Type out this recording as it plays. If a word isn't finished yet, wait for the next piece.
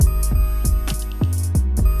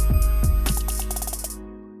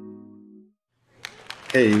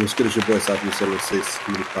Hey, what's good? It's your boy, Southeast 76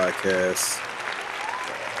 Community Podcast.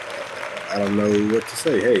 I don't know what to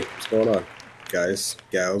say. Hey, what's going on, guys,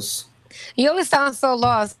 gals? You always sound so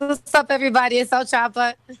lost. What's up, everybody? It's El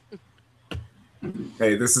Choppa.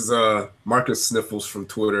 Hey, this is Marcus Sniffles from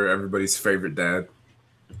Twitter, everybody's favorite dad.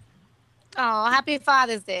 Oh, happy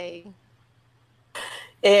Father's Day.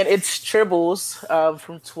 And it's Tribbles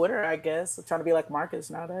from Twitter, I guess. I'm trying to be like Marcus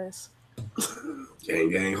nowadays.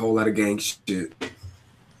 Gang, whole lot of gang shit.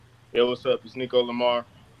 Yo, what's up? It's Nico Lamar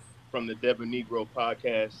from the DeboNegro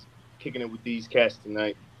podcast, kicking it with these cats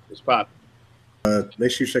tonight. It's popping. Make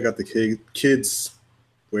sure you check out the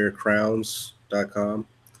kidswearcrowns.com.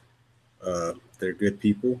 They're good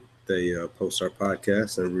people. They post our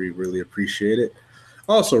podcast, and we really appreciate it.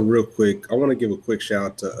 Also, real quick, I want to give a quick shout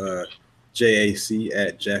out to JAC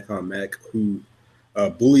at Jack on Mac, who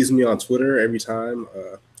bullies me on Twitter every time.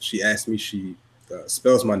 She asks me, she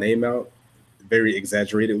spells my name out very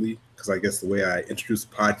exaggeratedly, because I guess the way I introduce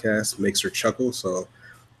the podcast makes her chuckle. So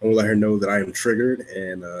I want to let her know that I am triggered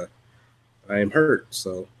and I am hurt.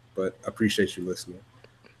 So, but I appreciate you listening.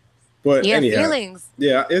 But anyhow, feelings.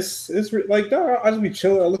 Yeah, it's like, dog, I just be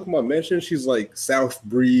chilling. I look at my mention. She's like South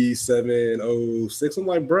Breeze 706. I'm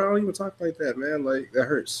like, bro, I don't even talk like that, man. Like, that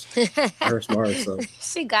hurts. That hurts my heart. So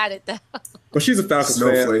she got it though. But she's a Falcons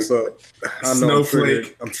fan, so I know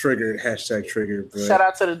Snowflake. I'm triggered. Hashtag triggered. But Shout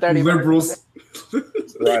out to the dirty liberals.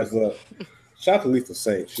 Rise up. Shout out to Lethal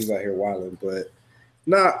Saint. She's out here wilding. But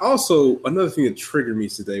also another thing that triggered me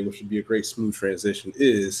today, which would be a great smooth transition,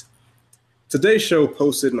 is today's show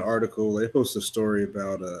posted an article. They posted a story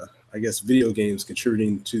about, I guess, video games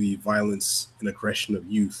contributing to the violence and aggression of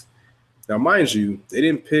youth. Now, mind you, they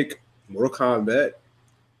didn't pick Mortal Kombat,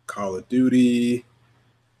 Call of Duty,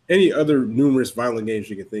 any other numerous violent games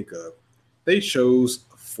you can think of. They chose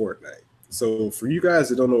Fortnite. So for you guys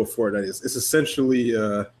that don't know what Fortnite is, it's essentially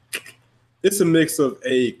it's a mix of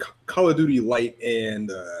a Call of Duty Light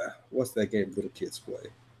and what's that game little kids play?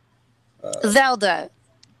 Zelda.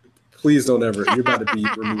 Please don't ever. You're about to be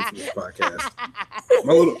removed from this podcast.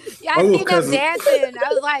 My I little seen cousin. them dancing.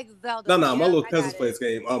 I was like, Zelda. No, my little cousin plays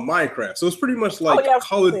game, Minecraft. So it's pretty much like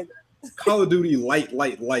Call of Duty Light,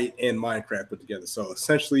 and Minecraft put together. So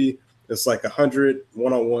essentially, it's like 100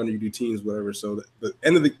 one-on-one. You do teams, whatever. So the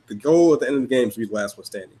end of the goal at the end of the game is to be the last one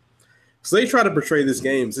standing. So they try to portray this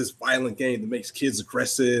game as this violent game that makes kids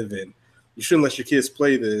aggressive, and you shouldn't let your kids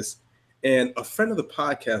play this. And a friend of the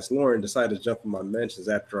podcast, Lauren, decided to jump in my mentions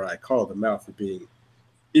after I called them out for being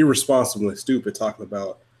irresponsible and stupid, talking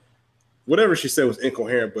about whatever she said was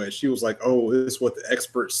incoherent, but she was like, oh, this is what the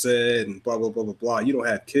experts said and blah, blah, blah, blah, blah. You don't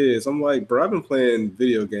have kids. I'm like, bro, I've been playing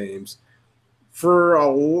video games for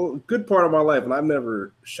a good part of my life, and I've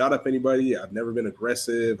never shot up anybody. I've never been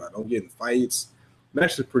aggressive. I don't get in fights. I'm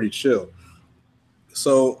actually pretty chill.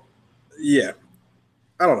 So, yeah,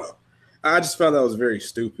 I don't know. I just found that was very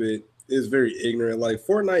stupid. It's very ignorant. Like,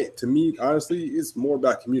 Fortnite, to me, honestly, it's more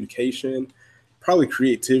about communication, probably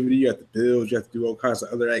creativity. You have to build. You have to do all kinds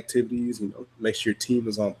of other activities, make sure your team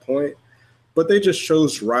is on point. But they just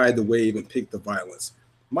chose to ride the wave and pick the violence.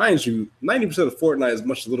 Mind you, 90% of Fortnite is a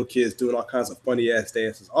bunch of little kids doing all kinds of funny-ass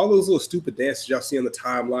dances. All those little stupid dances y'all see on the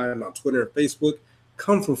timeline on Twitter and Facebook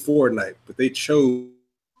come from Fortnite, but they chose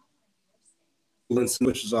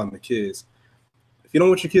switches on the kids. If you don't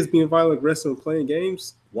want your kids being violent, aggressive, and playing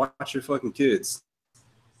games, watch your fucking kids.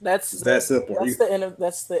 That's that simple. That's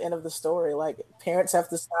the end of the story. Like, parents have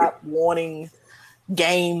to stop wanting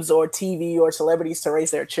games or TV or celebrities to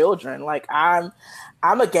raise their children. Like, I'm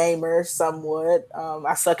a gamer somewhat.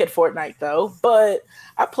 I suck at Fortnite though, but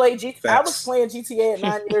I played I was playing GTA at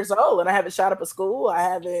 9 years old, and I haven't shot up a school. I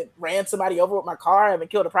haven't ran somebody over with my car. I haven't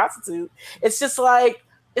killed a prostitute. It's just like,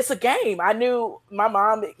 it's a game. I knew my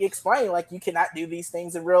mom explained, like, you cannot do these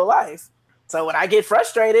things in real life. So when I get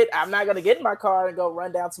frustrated, I'm not going to get in my car and go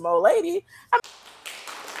run down some old lady.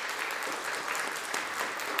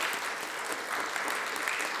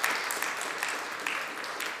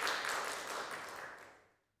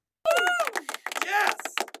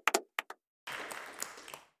 Yes!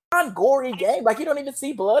 Gory game. Like, you don't even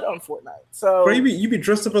see blood on Fortnite. So Bro, you be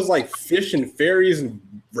dressed up as like fish and fairies and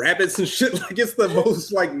rabbits and shit. Like, it's the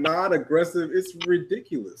most like non-aggressive. It's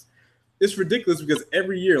ridiculous. It's ridiculous because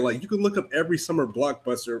every year, like, you can look up every summer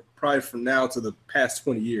blockbuster probably from now to the past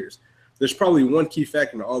 20 years. There's probably one key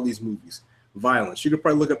factor in all these movies: violence. You could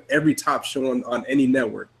probably look up every top show on any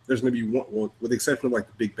network. There's going to be one, well, with the exception of like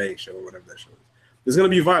the Big Bang Show or whatever that show is. There's going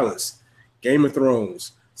to be violence. Game of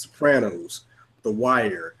Thrones, Sopranos, The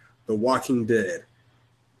Wire, The Walking Dead.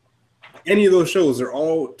 Any of those shows are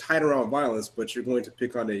all tied around violence, but you're going to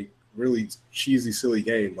pick on a really cheesy, silly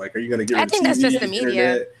game. Like, are you going to give I her think TV, that's just the media.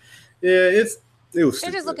 internet? Yeah, it was. They're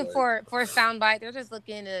stupid, just looking for a soundbite. They're just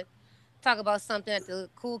looking to talk about something that the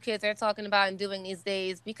cool kids are talking about and doing these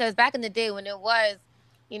days. Because back in the day when it was,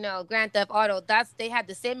 Grand Theft Auto, they had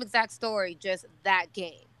the same exact story, just that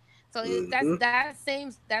game. So that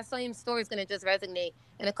same story is gonna just resonate.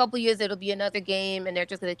 In a couple years, it'll be another game, and they're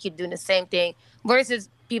just gonna keep doing the same thing. Versus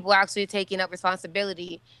people actually taking up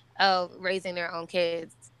responsibility of raising their own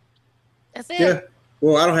kids. That's it. Yeah.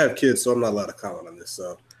 Well, I don't have kids, so I'm not allowed to comment on this.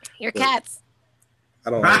 So your cats. I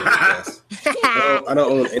don't own any cats. I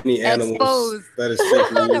don't own any animals. Exposed. That is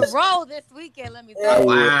fake news. On the roll this weekend. Let me tell you.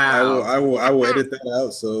 I will edit that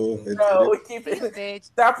out. So we keep it.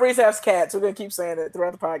 Stop Reese has cats. We're gonna keep saying it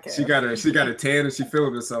throughout the podcast. She got a tan and she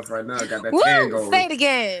feeling herself right now. Got that Woo! tan going. Say it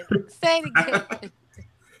again.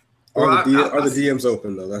 Are the DMs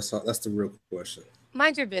open though? That's the real question.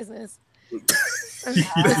 Mind your business.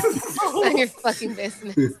 Mind your fucking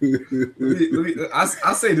business.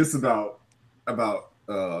 I'll say this about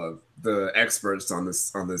the experts on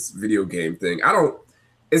this video game thing.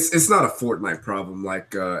 It's not a Fortnite problem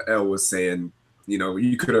like Elle was saying.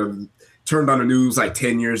 You could have turned on the news like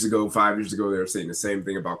 10 years ago, 5 years ago. They were saying the same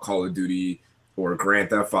thing about Call of Duty or Grand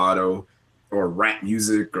Theft Auto or rap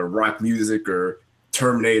music or rock music or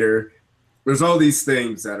Terminator. There's all these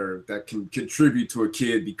things that can contribute to a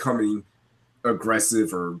kid becoming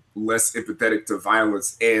aggressive or less empathetic to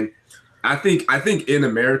violence. And I think in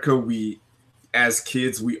America, as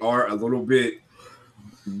kids, we are a little bit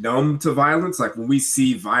numb to violence. Like when we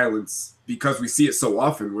see violence, because we see it so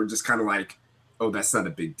often, we're just kind of like, oh, that's not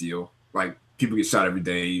a big deal. Like people get shot every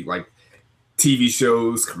day, like TV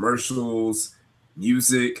shows, commercials,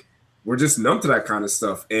 music. We're just numb to that kind of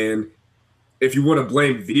stuff. And if you want to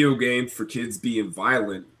blame video games for kids being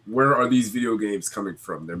violent, where are these video games coming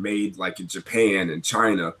from? They're made like in Japan and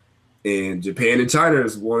China. And Japan and China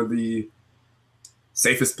is one of the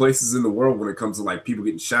safest places in the world when it comes to like people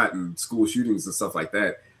getting shot and school shootings and stuff like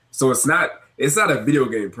that. So it's not a video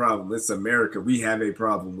game problem. It's America. We have a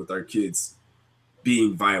problem with our kids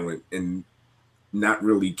being violent and not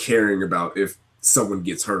really caring about if someone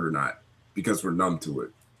gets hurt or not because we're numb to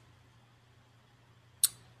it.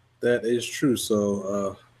 That is true.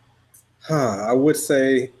 So I would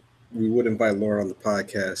say we would invite Lauren on the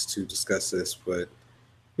podcast to discuss this, but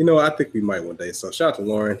I think we might one day. So shout out to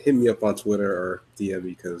Lauren. Hit me up on Twitter or DM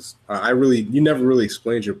me because you never really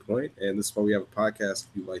explained your point, and this is why we have a podcast. If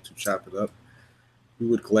you'd like to chop it up, we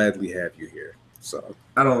would gladly have you here. So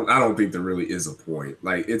I don't think there really is a point.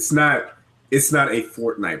 Like it's not a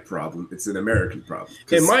Fortnite problem. It's an American problem.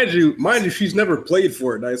 And mind you, she's never played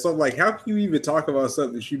Fortnite. So I'm like, how can you even talk about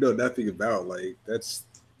something that you know nothing about? Like that's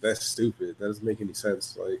stupid. That doesn't make any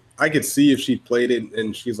sense. Like I could see if she played it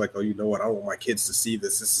and she's like, oh, you know what? I don't want my kids to see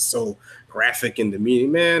this. This is so graphic and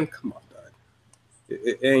demeaning. Man, come on, dog.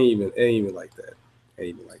 It ain't even like that.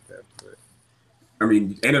 But, I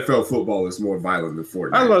mean, NFL football is more violent than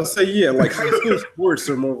Fortnite. I was about to say, yeah, like high school sports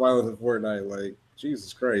are more violent than Fortnite. Like,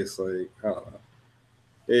 Jesus Christ. Like, I don't know.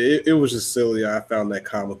 It was just silly. I found that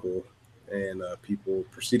comical. And people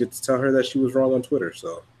proceeded to tell her that she was wrong on Twitter.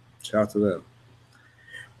 So, shout out to them.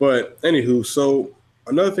 But anywho, so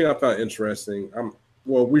another thing I found interesting,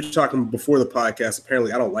 we were talking before the podcast.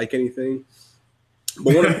 Apparently, I don't like anything.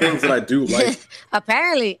 But one of the things that I do like,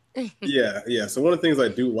 apparently, yeah. So one of the things I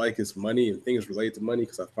do like is money and things related to money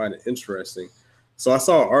because I find it interesting. So I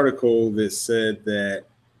saw an article that said that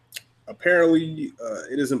apparently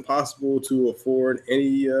it is impossible to afford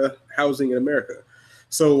any housing in America.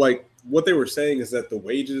 So like what they were saying is that the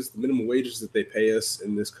minimum wages that they pay us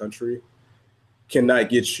in this country cannot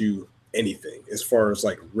get you anything as far as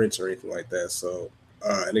like rents or anything like that. So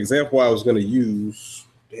an example I was going to use,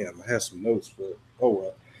 damn, I have some notes, but oh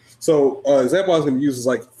well. So example I was going to use is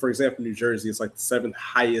like, for example, New Jersey, it's like the seventh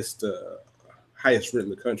highest rent in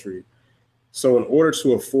the country. So in order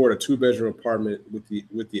to afford a 2-bedroom apartment with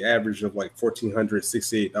the average of like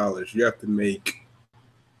 $1,468, you have to make,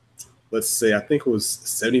 let's say, I think it was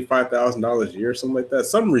 $75,000 a year or something like that.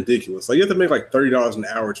 Something ridiculous. Like you have to make like $30 an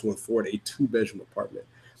hour to afford a 2-bedroom apartment.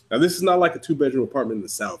 Now this is not like a 2-bedroom apartment in the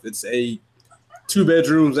South. It's a 2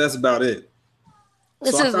 bedrooms. That's about it.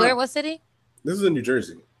 This is where? What city? This is in New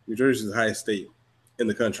Jersey. New Jersey is the highest state in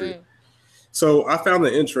the country. So I found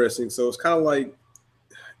that interesting. So it's kind of like,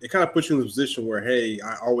 it kind of puts you in the position where, hey,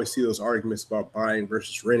 I always see those arguments about buying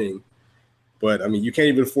versus renting. But I mean, you can't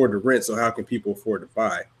even afford to rent. So how can people afford to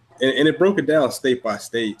buy? And it broke it down state by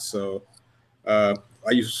state. So I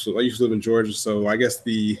used to live in Georgia. So I guess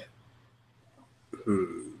the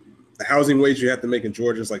housing wage you have to make in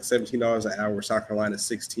Georgia is like $17 an hour. South Carolina is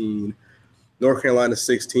 $16. North Carolina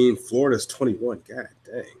 16, Florida's 21. God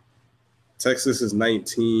dang. Texas is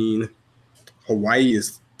 19. Hawaii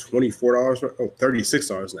is $24,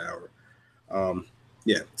 $36 an hour.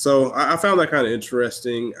 Yeah, so I found that kind of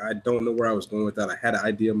interesting. I don't know where I was going with that. I had an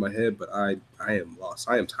idea in my head, but I am lost.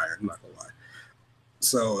 I am tired. I'm not gonna lie.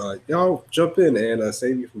 So y'all jump in and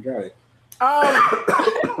save me from drowning.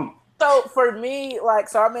 So for me, like,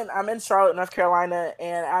 so I'm in Charlotte, North Carolina,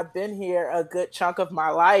 and I've been here a good chunk of my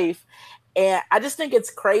life. And I just think it's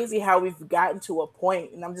crazy how we've gotten to a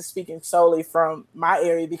point, and I'm just speaking solely from my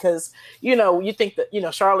area because, you think that,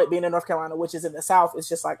 Charlotte being in North Carolina, which is in the South, is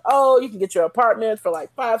just like, oh, you can get your apartment for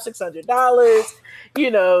like $500-$600.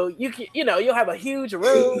 You'll have a huge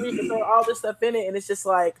room. You can throw all this stuff in it. And it's just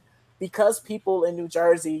like, because people in New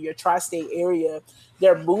Jersey, your tri-state area,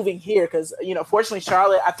 they're moving here because, fortunately,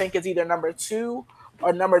 Charlotte, I think, is either number 2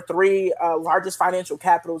 or number 3 largest financial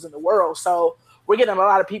capitals in the world. So we're getting a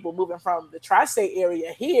lot of people moving from the tri-state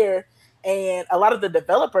area here, and a lot of the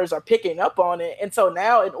developers are picking up on it. And so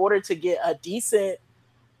now, in order to get a decent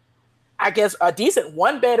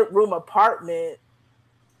 1-bedroom apartment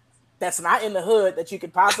that's not in the hood, that you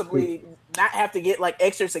could possibly not have to get like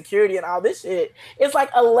extra security and all this shit, it's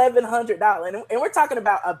like $1,100. And we're talking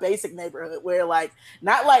about a basic neighborhood where like,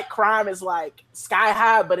 not like crime is like sky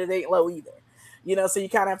high, but it ain't low either. So you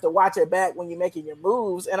kind of have to watch it back when you're making your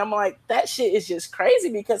moves. And I'm like, that shit is just crazy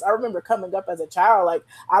because I remember coming up as a child, like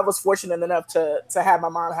I was fortunate enough to have my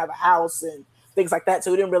mom have a house and things like that. So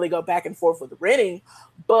we didn't really go back and forth with renting.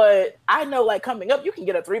 But I know like coming up, you can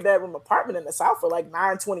get a 3-bedroom apartment in the South for like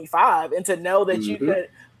 $925. And to know that you could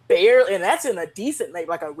barely, and that's in a decent,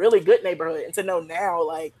 like a really good neighborhood. And to know now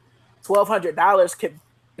like $1,200 could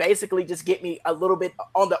basically just get me a little bit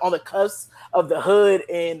on the cusp of the hood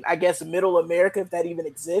in, I guess, middle America, if that even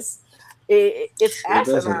exists. It's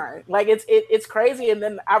asinine. Like it's crazy. And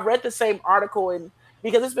then I read the same article, and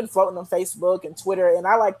because it's been floating on Facebook and Twitter, and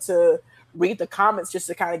I like to read the comments just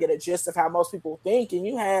to kind of get a gist of how most people think. And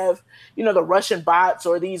you have, the Russian bots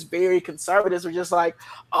or these very conservatives are just like,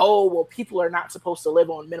 oh, well, people are not supposed to live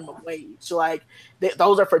on minimum wage. Like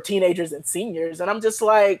those are for teenagers and seniors. And I'm just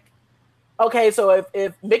like, okay, so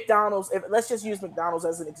if McDonald's, let's just use McDonald's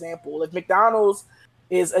as an example. If McDonald's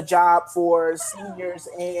is a job for seniors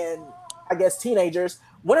and I guess teenagers,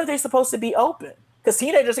 when are they supposed to be open? Because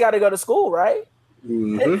teenagers got to go to school, right?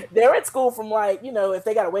 Mm-hmm. They're at school from like, if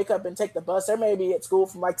they got to wake up and take the bus, they're maybe at school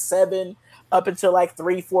from like 7 up until like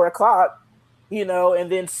 3-4 o'clock,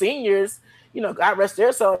 and then seniors, God rest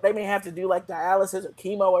their soul, they may have to do like dialysis or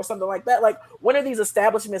chemo or something like that. Like, when are these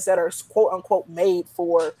establishments that are quote unquote made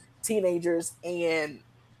for teenagers and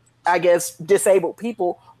I guess disabled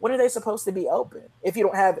people, when are they supposed to be open if you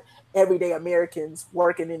don't have everyday Americans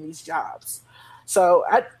working in these jobs? So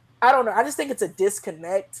I don't know. I just think it's a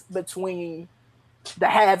disconnect between the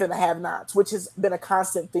have and the have-nots, which has been a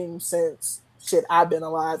constant theme since I've been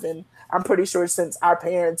alive, and I'm pretty sure since our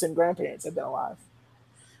parents and grandparents have been alive.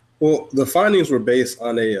 Well, the findings were based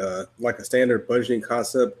on a standard budgeting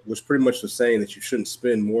concept, which pretty much was saying that you shouldn't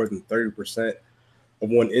spend more than 30% of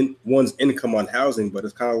one's income on housing. But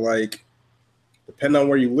it's kind of like, depending on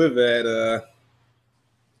where you live at,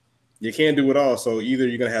 you can't do it all. So either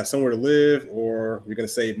you're going to have somewhere to live, or you're going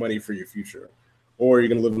to save money for your future, or you're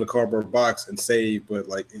going to live in a cardboard box and save, but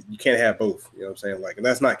like you can't have both. You know what I'm saying? Like, and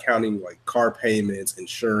that's not counting like car payments,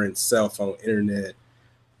 insurance, cell phone, internet,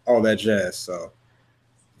 all that jazz. So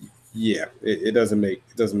yeah, it doesn't make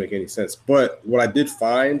any sense. But what I did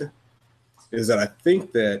find is that I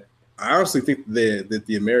honestly think that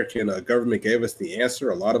the American government gave us the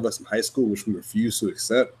answer, a lot of us in high school, which we refused to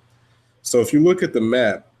accept. So if you look at the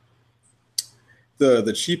map,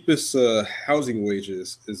 the cheapest housing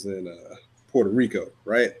wages is in Puerto Rico,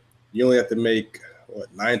 right? You only have to make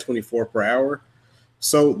 $9.24 per hour.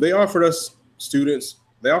 So they offered us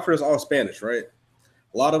all Spanish, right?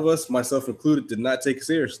 A lot of us, myself included, did not take it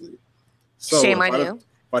seriously. So shame on you.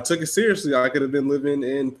 If I took it seriously, I could have been living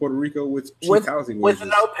in Puerto Rico with cheap housing wages. With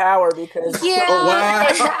no power, because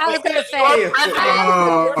I was gonna say.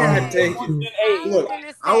 God dang it. Look,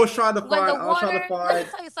 I was trying to find. Let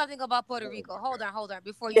me tell you something about Puerto Rico. Hold on,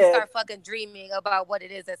 before you start fucking dreaming about what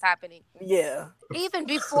it is that's happening. Yeah. Even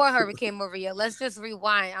before Hurricane Maria, let's just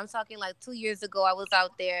rewind. I'm talking like 2 years ago. I was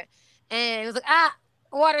out there, and it was like,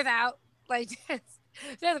 water's out. Like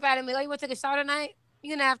just bad at me. Like, you want to take a shower tonight?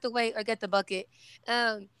 You're gonna have to wait or get the bucket.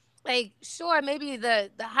 Like, sure, maybe the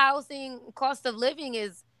housing cost of living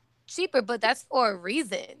is cheaper, but that's for a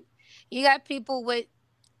reason. You got people with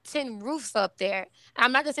tin roofs up there.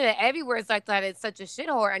 I'm not gonna say that everywhere is like that. It's such a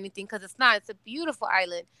shithole or anything, because it's not. It's a beautiful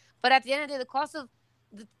island. But at the end of the day, the cost of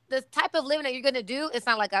the type of living that you're gonna do, it's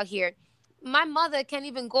not like out here. my mother can't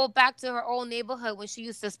even go back to her old neighborhood when she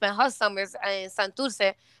used to spend her summers in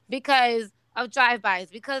Santurce because of drive-bys,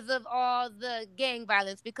 because of all the gang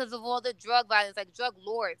violence, because of all the drug violence, like drug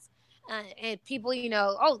lords, and people,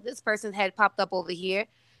 oh, this person's head popped up over here.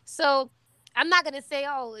 So I'm not gonna say,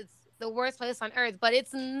 oh, it's the worst place on earth, but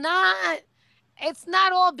it's not. It's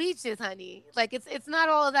not all beaches, honey. Like it's not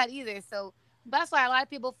all of that either. So that's why a lot of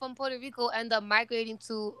people from Puerto Rico end up migrating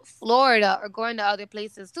to Florida or going to other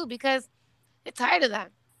places too, because they're tired of that.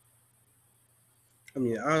 I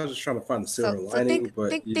mean, I was just trying to find the silver lining,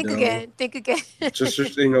 but think again. just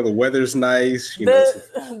the weather's nice.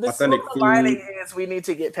 The silver lining is we need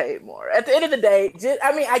to get paid more. At the end of the day,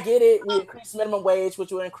 I get it. We increase minimum wage,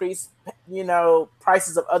 which will increase,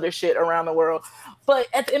 prices of other shit around the world. But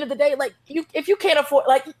at the end of the day, like if you can't afford,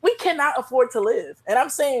 like we cannot afford to live. And I'm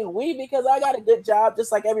saying we because I got a good job,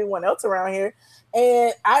 just like everyone else around here.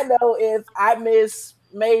 And I know if I miss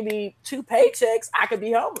maybe 2 paychecks, I could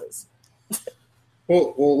be homeless.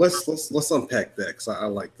 Well, let's unpack that because I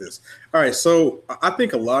like this. All right, so I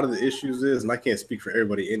think a lot of the issues is, and I can't speak for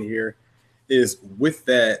everybody in here, is with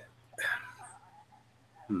that.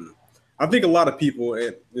 I think a lot of people,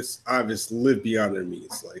 and this obviously live beyond their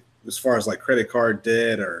means, like as far as like credit card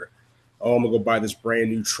debt, or I'm gonna go buy this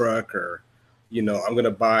brand new truck, or I'm gonna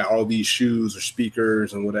buy all these shoes or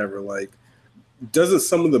speakers and whatever. Like, doesn't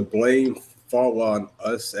some of the blame fall on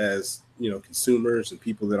us as consumers and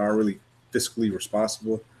people that aren't really fiscally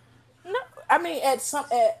responsible? No, I mean I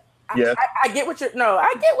get what you're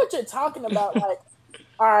talking about. Like,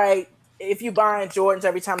 all right, if you buying Jordans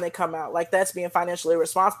every time they come out, like that's being financially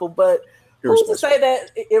irresponsible. But who's to say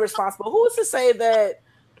that irresponsible? Who's to say that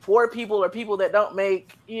poor people or people that don't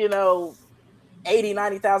make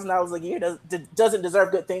 $80,000-$90,000 a year doesn't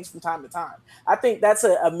deserve good things from time to time? I think that's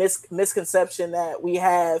a misconception that we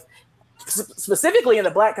have, specifically in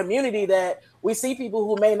the Black community, that we see people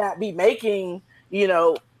who may not be making,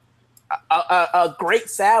 a great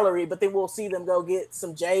salary, but then we'll see them go get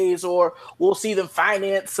some J's, or we'll see them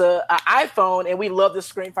finance an iPhone, and we love to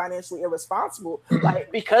scream financially irresponsible.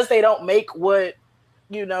 Like, because they don't make what,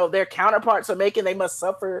 their counterparts are making, they must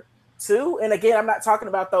suffer too. And again, I'm not talking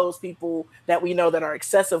about those people that we know that are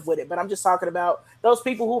excessive with it, but I'm just talking about those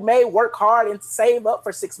people who may work hard and save up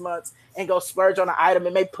for 6 months and go splurge on an item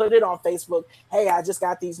and may put it on Facebook. Hey, I just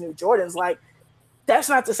got these new Jordans. Like, that's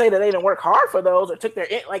not to say that they didn't work hard for those or took their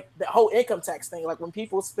like the whole income tax thing. Like, when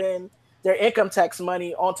people spend their income tax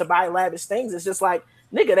money on to buy lavish things, it's just like,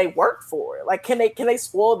 nigga, they worked for it. Like, can they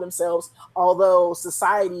spoil themselves, although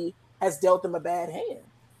society has dealt them a bad hand?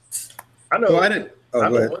 I know. I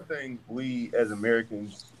know one thing we as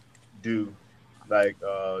Americans do. Like,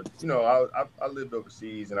 I lived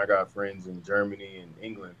overseas and I got friends in Germany and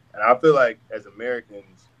England. And I feel like as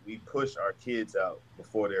Americans, we push our kids out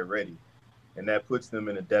before they're ready. And that puts them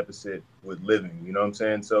in a deficit with living. You know what I'm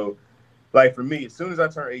saying? So, like, for me, as soon as I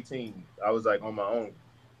turned 18, I was like on my own.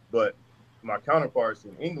 But my counterparts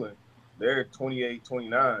in England, they're 28,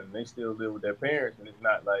 29, and they still live with their parents. And it's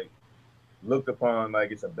not like looked upon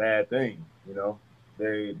like it's a bad thing.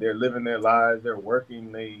 They're living their lives, they're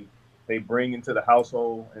working, they bring into the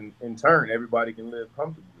household, and in turn, everybody can live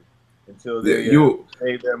comfortably until they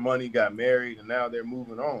saved their money, got married, and now they're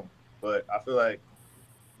moving on. But I feel like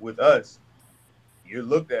with us, you're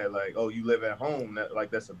looked at like, oh, you live at home,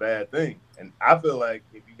 that's a bad thing. And I feel like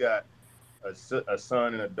if you got a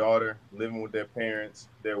son and a daughter living with their parents,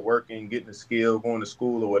 they're working, getting a skill, going to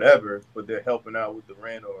school or whatever, but they're helping out with the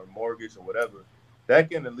rent or mortgage or whatever, that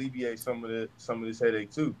can alleviate some of this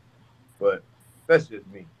headache too. But that's just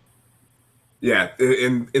me. Yeah,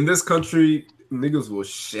 in this country, niggas will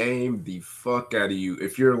shame the fuck out of you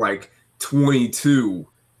if you're like 22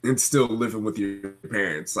 and still living with your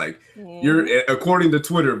parents. Like, you're, according to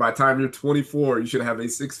Twitter, by the time you're 24, you should have a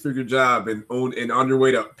 6-figure job and on your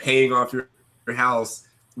way to paying off your house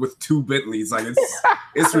with 2 Bentleys. Like,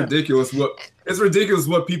 it's ridiculous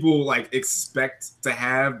what people like expect to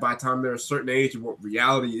have by the time they're a certain age and what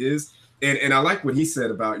reality is. And I like what he said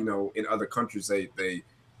about, in other countries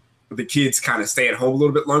the kids kind of stay at home a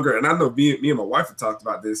little bit longer. And I know me and my wife have talked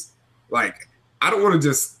about this. Like, I don't want to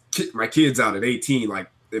just kick my kids out at 18. Like,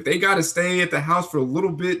 if they got to stay at the house for a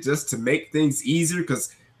little bit just to make things easier,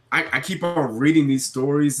 because I keep on reading these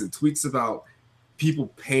stories and tweets about people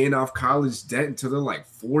paying off college debt until they're like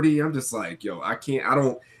 40. I'm just like, yo,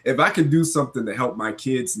 if I can do something to help my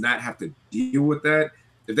kids not have to deal with that,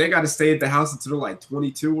 if they got to stay at the house until they're like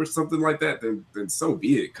 22 or something like that, then so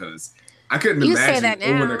be it. Because I couldn't imagine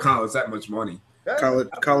owing their college that much money.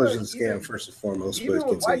 College is a scam first and foremost. Even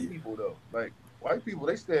with white people though, like white people,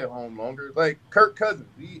 they stay at home longer. Like Kirk Cousins,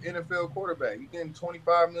 he NFL quarterback. He getting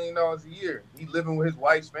 $25 million a year. He living with his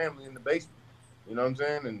wife's family in the basement. You know what I'm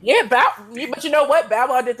saying? And yeah, but you know what? Bow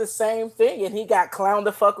Wow did the same thing, and he got clowned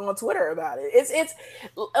the fuck on Twitter about it. It's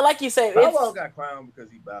like you say, Bow Wow got clowned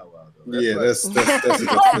because he Bow Wow. That's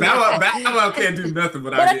Bow Wow can't do nothing.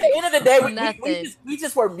 But at the end of the day, we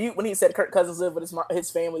just were mute when he said Kirk Cousins lived with his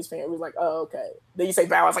family's family. We was like, oh, okay. Then you say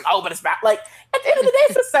Bow Wow's like, oh, but it's Bow. Like at the end of the day,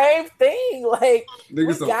 it's the same thing. Like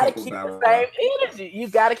you gotta keep the same energy. You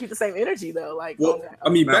gotta keep the same energy though. Like, well, I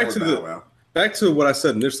mean, back to what I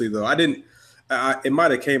said initially though. It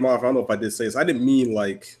might have came off. I don't know if I did say this. I didn't mean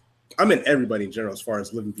like I meant everybody in general as far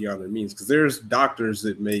as living beyond their means. Because there's doctors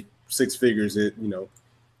that make six figures that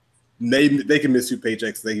they can miss 2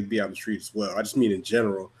 paychecks. They can be on the street as well. I just mean in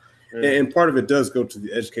general. Yeah. And part of it does go to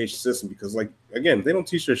the education system because, like, again, they don't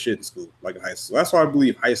teach their shit in school like in high school. That's why I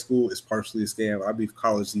believe high school is partially a scam. I believe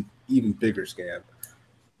college is an even bigger scam.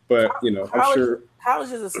 But I'm sure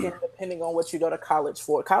college is a scam depending on what you go to college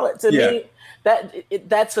for. College to me,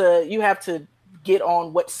 you have to get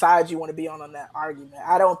on what side you want to be on that argument.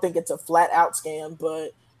 I don't think it's a flat out scam,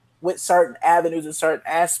 but with certain avenues and certain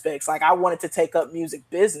aspects, like I wanted to take up music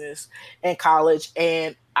business in college,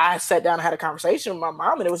 and I sat down and had a conversation with my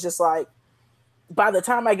mom, and it was just like, by the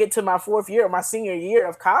time I get to my 4th year or my senior year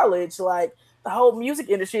of college, like the whole music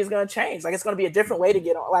industry is going to change. Like it's going to be a different way to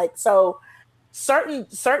get on. Like so. Certain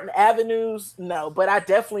avenues, no, but I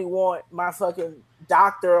definitely want my fucking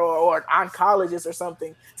doctor or oncologist or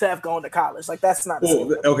something to have gone to college. Like that's not.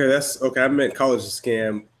 Okay. I meant college is a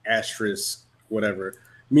scam, asterisk, whatever.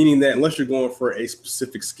 Meaning that unless you're going for a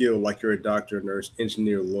specific skill, like you're a doctor, nurse,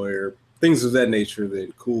 engineer, lawyer, things of that nature,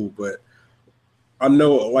 then cool. But I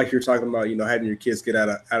know, like you're talking about, having your kids get out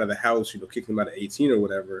of the house, kicking them out at 18 or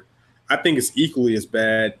whatever. I think it's equally as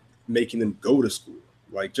bad making them go to school.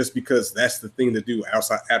 Like just because that's the thing to do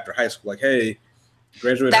outside after high school. Like, hey,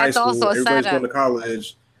 graduate high school, everybody's going to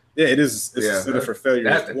college. Yeah, it is. It's a setup for failure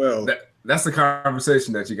as well. That's the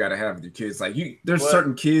conversation that you got to have with your kids. Like there's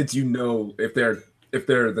certain kids, if they're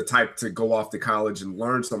the type to go off to college and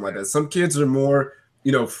learn something like that. Some kids are more,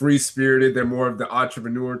 free spirited. They're more of the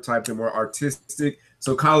entrepreneur type. They're more artistic.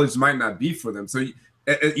 So college might not be for them. So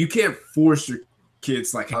you can't force your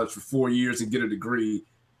kids like college for 4 years and get a degree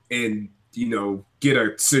and get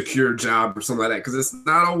a secure job or something like that, because it's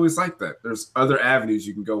not always like that. There's other avenues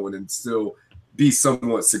you can go in and still be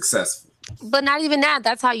somewhat successful. But not even that.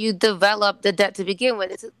 That's how you develop the debt to begin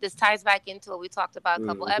with. This ties back into what we talked about a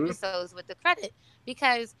couple episodes with the credit,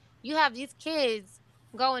 because you have these kids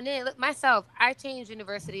going in. Look, myself, I changed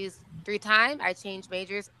universities 3 times. I changed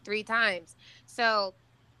majors 3 times. So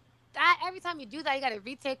that every time you do that, you got to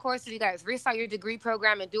retake courses. You got to restart your degree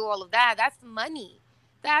program and do all of that. That's money.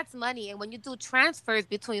 That's money. And when you do transfers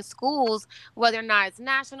between schools, whether or not it's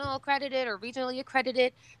national accredited or regionally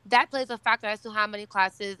accredited, that plays a factor as to how many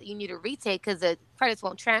classes you need to retake because the credits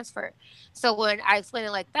won't transfer. So when I explain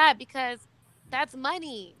it like that, because that's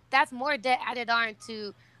money, that's more debt added on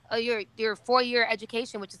to your 4-year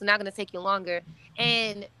education, which is not going to take you longer.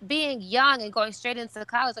 And being young and going straight into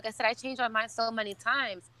college, like I said, I changed my mind so many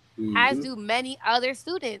times, as do many other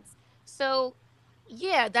students. So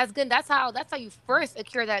yeah, that's good. That's how you first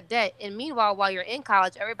accrue that debt. And meanwhile, while you're in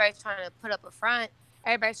college, everybody's trying to put up a front.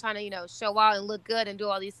 Everybody's trying to, show out and look good and do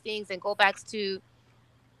all these things and go back to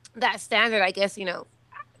that standard, I guess,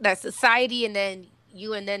 that society. And then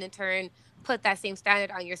in turn put that same standard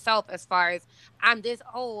on yourself as far as I'm this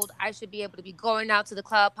old, I should be able to be going out to the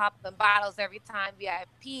club, popping bottles every time,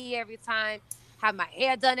 VIP every time, have my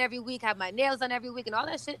hair done every week, have my nails done every week, and all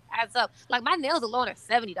that shit adds up. Like my nails alone are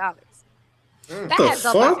 $70. That adds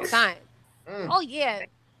up after time. Oh yeah,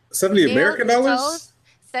 70 American dollars.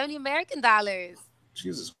 70 American dollars.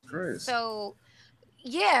 Jesus Christ. So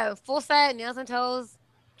yeah, full set, nails and toes,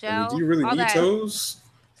 gel. Do you really need toes?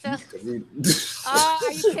 So,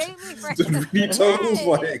 are you kidding me? Need toes,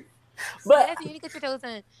 like. But yes, you need to get your toes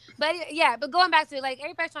in. But yeah, but going back to it, like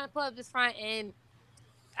everybody's trying to pull up this front, and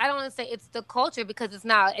I don't want to say it's the culture because it's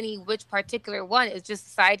not any which particular one. It's just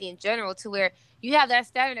society in general, to where you have that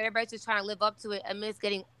standard, everybody's just trying to live up to it amidst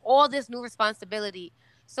getting all this new responsibility.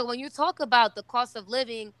 So when you talk about the cost of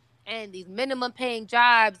living and these minimum paying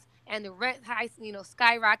jobs and the rent high,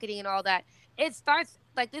 skyrocketing and all that, it starts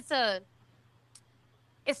like it starts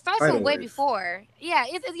from way before. Yeah,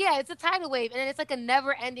 it's a tidal wave, and it's like a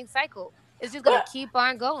never ending cycle. It's just gonna keep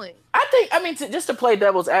on going. Just to play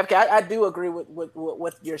devil's advocate, I do agree with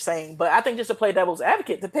what you're saying, but I think just to play devil's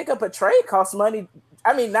advocate, to pick up a trade costs money.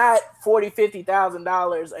 I mean, not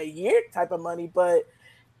 $40,000-$50,000 a year type of money, but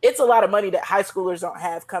it's a lot of money that high schoolers don't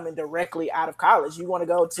have coming directly out of college. You want to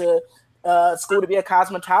go to school to be a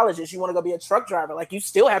cosmetologist. You want to go be a truck driver. Like, you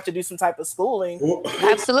still have to do some type of schooling.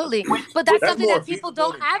 Absolutely. But that's something that people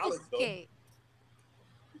don't advocate.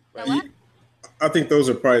 I think those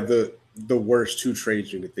are probably the worst two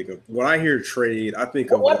trades you can think of. When I hear trade, I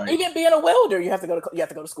think of like, even being a welder, you have to go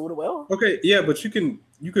to school to weld. Okay, yeah, but you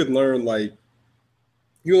could learn like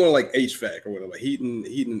HVAC or whatever, like heating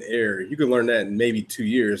and air. You can learn that in maybe 2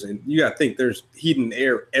 years, and you got to think there's heating and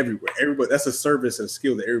air everywhere. Everybody, that's a service and a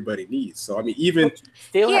skill that everybody needs. So I mean, even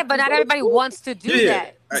but not everybody wants to do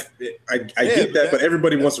that. I get that, but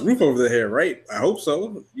everybody wants a roof over their head, right? I hope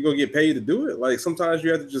so. You're gonna get paid to do it. Like sometimes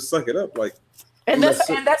you have to just suck it up, like. And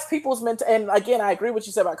that's people's mentality. And again, I agree with what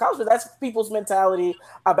you said about college, but that's people's mentality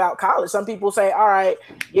about college. Some people say, all right,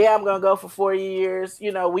 yeah, I'm going to go for 4 years.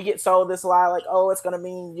 You know, we get sold this lie like, oh, it's going to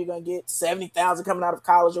mean you're going to get $70,000 coming out of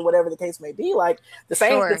college or whatever the case may be. Like the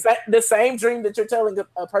same dream that you're telling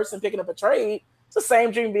a person picking up a trade, it's the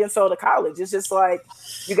same dream being sold to college. It's just like,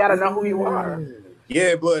 you got to know who you are.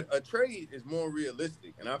 Yeah, but a trade is more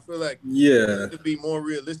realistic, and I feel like we need to be more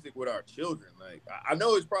realistic with our children. Like, I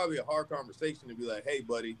know it's probably a hard conversation to be like, "Hey,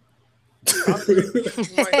 buddy,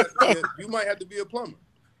 you might have to be a plumber,"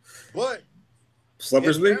 but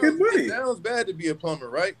plumbers make good money. It sounds bad to be a plumber,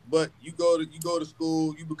 right? But you go to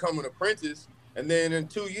school, you become an apprentice, and then in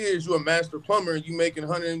 2 years you're a master plumber, and you making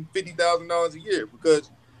 $150,000 a year because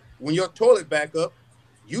when your toilet back up,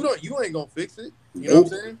 you ain't gonna fix it. You know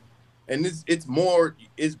what I'm saying? And it's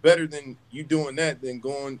better than you doing that than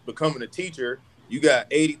becoming a teacher. You got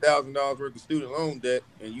 $80,000 worth of student loan debt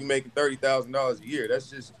and you making $30,000 a year. That's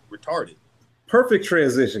just retarded. Perfect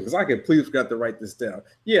transition, because I completely forgot to write this down.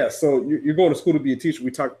 Yeah, so you're going to school to be a teacher.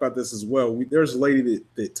 We talked about this as well. There's a lady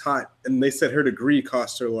that taught, and they said her degree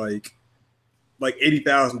cost her like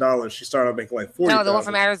 $80,000. She started out making like $40,000. No, the one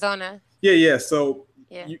from Arizona. Yeah. So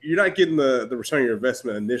you're not getting the return on your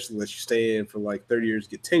investment initially that you stay in for like 30 years,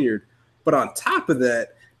 get tenured. But on top of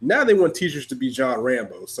that, now they want teachers to be John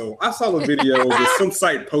Rambo. So I saw the video that some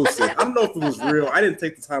site posted. I don't know if it was real. I didn't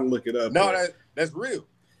take the time to look it up. No, that's real.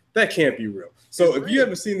 That can't be real. So if you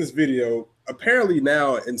haven't seen this video, apparently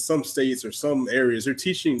now in some states or some areas, they're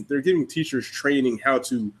giving teachers training how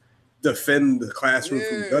to defend the classroom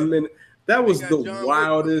from gunmen. That was the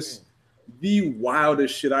wildest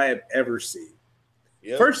shit I have ever seen.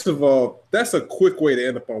 Yep. First of all, that's a quick way to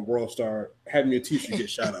end up on World Star, having your teacher get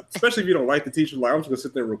shot up. Especially if you don't like the teacher. Like, I'm just going to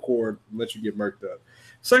sit there and record and let you get murked up.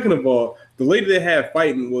 Second of all, the lady they had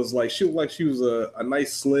fighting was like, she looked like she was a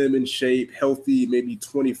nice, slim in shape, healthy, maybe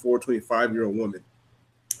 24, 25-year-old woman.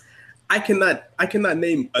 I cannot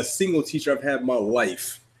name a single teacher I've had in my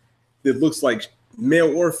life that looks like,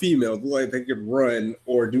 male or female, look like they could run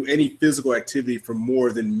or do any physical activity for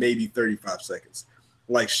more than maybe 35 seconds.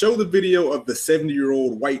 Like, show the video of the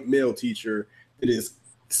 70-year-old white male teacher that is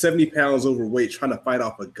 70 pounds overweight trying to fight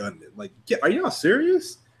off a gunman. Like, are y'all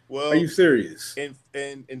serious? Well, are you serious?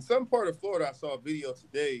 In some part of Florida, I saw a video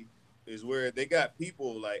today is where they got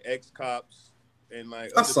people like ex-cops and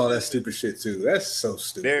like. I saw that stupid shit too. That's so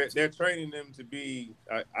stupid. They're training them to be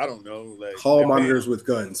I don't know, like hall monitors with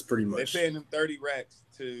guns, pretty much. They're paying them 30 racks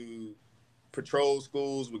to patrol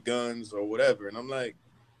schools with guns or whatever, and I'm like,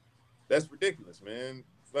 that's ridiculous, man.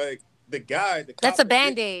 Like the that's a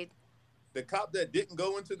Band-Aid. The cop that didn't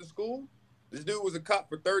go into the school, this dude was a cop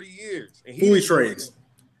for 30 years. And fully trained.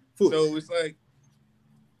 So it's like,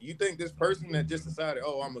 you think this person that just decided,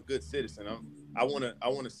 oh, I'm a good citizen, I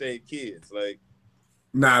wanna save kids, like.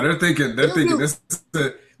 Nah, they're thinking this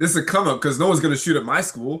is a come up because no one's gonna shoot at my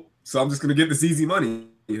school, so I'm just gonna get this easy money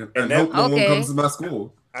and hope no one comes to my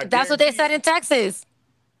school. That's what they said in Texas.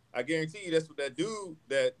 I guarantee you that's what that dude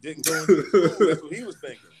that didn't go into the school, that's what he was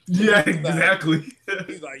thinking. Yeah, exactly.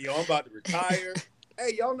 He's like, yo, I'm about to retire.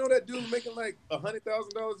 Hey, y'all know that dude making like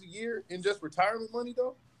 $100,000 a year in just retirement money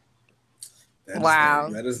though? Wow.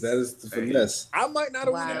 That is the finesse. I might not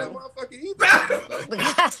have won that motherfucker either.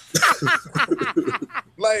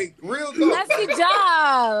 Like real talk. That's your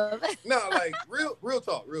job. No, like real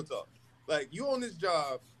talk. Like you on this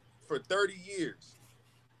job for 30 years.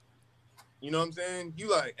 You know what I'm saying? You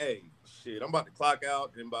like, hey, shit, I'm about to clock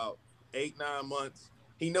out in about 8-9 months.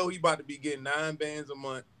 He know he about to be getting 9 bands a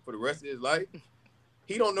month for the rest of his life.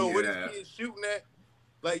 He don't know what his kid's shooting at.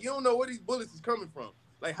 Like, you don't know where these bullets is coming from.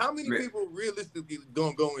 Like, how many people realistically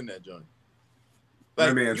don't go in that joint? Like,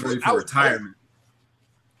 that man's ready for retirement.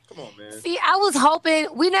 Come on, man. See, I was hoping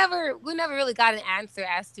we never really got an answer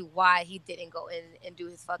as to why he didn't go in and do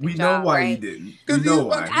his fucking job. We know why he didn't. We know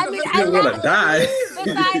why. I mean, he didn't want to die.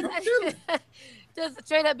 Besides, just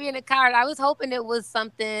straight up being a coward. I was hoping it was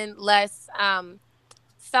something less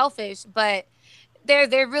selfish, but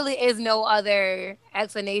there really is no other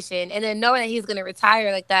explanation. And then knowing that he's going to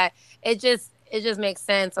retire like that, it just makes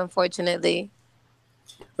sense, unfortunately.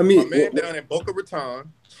 I mean, my man down in Boca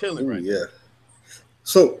Raton, chilling right now.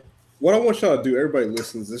 So what I want y'all to do, everybody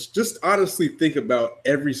listens, is just honestly think about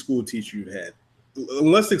every school teacher you've had.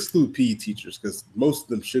 Let's exclude PE teachers, because most of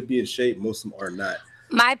them should be in shape, most of them are not.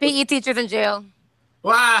 My PE teacher's in jail.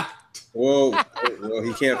 Wow. Well,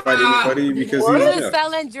 he can't fight anybody because he's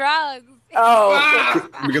selling drugs. Oh,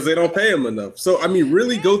 because they don't pay him enough. So, I mean,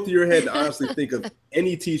 really go through your head and honestly think of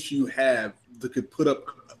any teacher you have that could put up.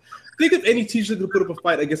 Think of any teacher that could put up a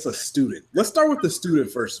fight against a student. Let's start with the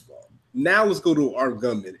student first of all. Now let's go to armed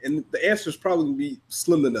gunman, and the answer is probably going to be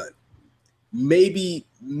slim to none. Maybe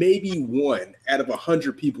one out of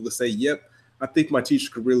 100 people to say, "Yep, I think my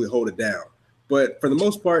teacher could really hold it down." But for the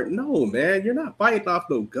most part, no, man, you're not fighting off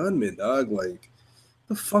no gunman, dog. Like,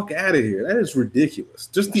 the fuck out of here. That is ridiculous.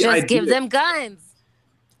 Just idea. Give them guns.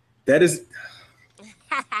 That is.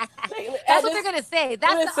 That's what they're gonna say.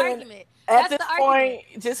 That's the argument. At this point,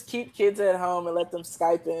 just keep kids at home and let them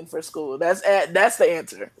Skype in for school. That's the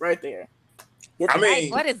answer right there. I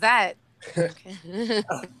mean, what is that?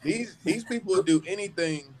 These people will do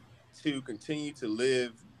anything to continue to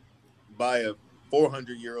live by a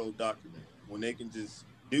 400-year-old document when they can just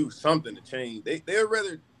do something to change. They'd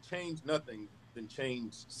rather change nothing than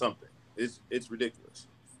change something. It's ridiculous.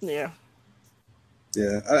 Yeah.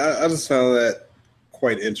 I just found that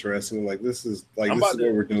quite interesting. Like, this is what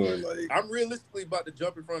we're doing. Like, I'm realistically about to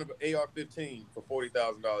jump in front of an AR-15 for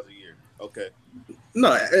 $40,000 a year. Okay.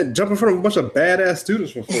 No, jump in front of a bunch of badass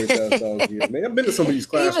students for $40,000 a year. Man, I've been to some of these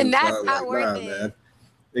classes. Even that's not worth it. Man.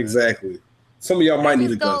 Exactly. Some of y'all might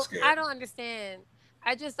need a gun scare. I don't understand.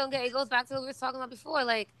 I just don't get it. It goes back to what we were talking about before.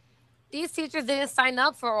 Like, these teachers didn't sign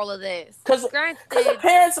up for all of this. Because the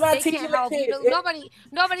parents are not teaching the kids.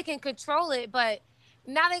 Nobody can control it, but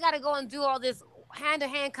now they got to go and do all this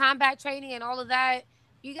hand-to-hand combat training and all of that.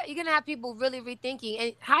 You're going to have people really rethinking.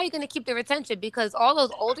 And how are you going to keep their attention? Because all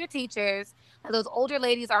those older teachers and those older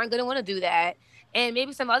ladies aren't going to want to do that. And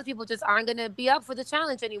maybe some other people just aren't going to be up for the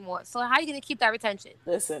challenge anymore. So how are you going to keep that retention?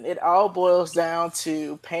 Listen, it all boils down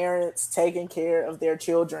to parents taking care of their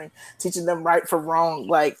children, teaching them right from wrong.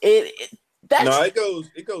 Like, it goes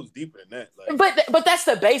deeper than that. Like, but that's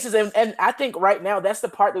the basis. And I think right now that's the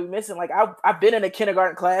part that we're missing. Like, I've been in a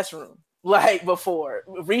kindergarten classroom like before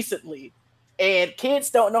recently, and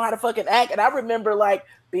kids don't know how to fucking act. And I remember like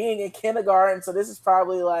being in kindergarten. So this is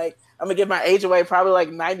probably like, I'm gonna give my age away, probably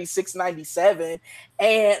like 96, 97.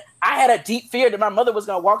 And I had a deep fear that my mother was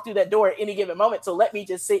gonna walk through that door at any given moment. So let me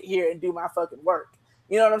just sit here and do my fucking work.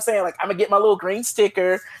 You know what I'm saying? Like, I'm gonna get my little green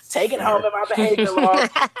sticker, take it home in my behavior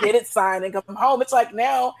log, get it signed, and come home. It's like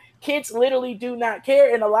now kids literally do not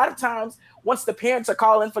care. And a lot of times, once the parents are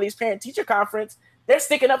calling for these parent-teacher conference, they're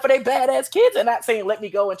sticking up for their badass kids and not saying, let me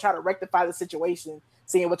go and try to rectify the situation,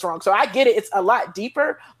 seeing what's wrong. So I get it. It's a lot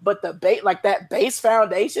deeper, but that base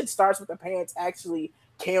foundation starts with the parents actually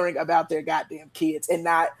caring about their goddamn kids and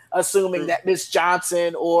not assuming that Miss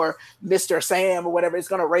Johnson or Mr. Sam or whatever is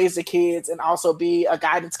going to raise the kids and also be a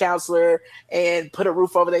guidance counselor and put a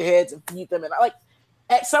roof over their heads and feed them. And like,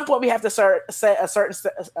 at some point we have to set a certain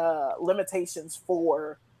limitations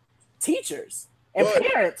for teachers and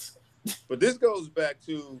parents. But this goes back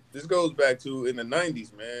to in the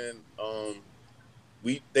 90s, man.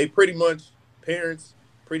 Parents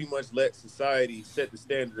pretty much let society set the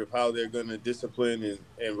standard of how they're gonna discipline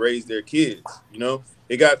and raise their kids. You know,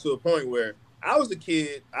 it got to a point where I was a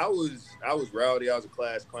kid, I was rowdy, I was a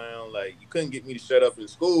class clown. Like, you couldn't get me to shut up in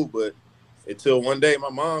school, but until one day my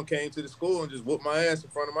mom came to the school and just whooped my ass in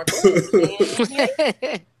front of my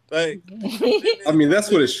class. Like, I mean, that's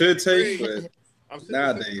what it should take, but I'm sitting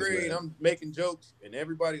in the grade, I'm making jokes and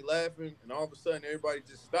everybody laughing, and all of a sudden everybody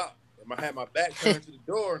just stopped. And I had my back turned to the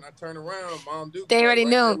door, and I turned around. Mom, dude, they already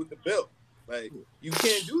knew with the belt. Like, you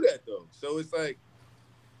can't do that though. So it's like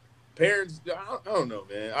parents. I don't know,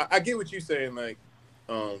 man. I get what you're saying. Like,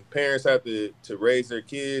 parents have to raise their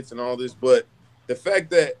kids and all this, but the fact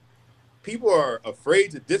that people are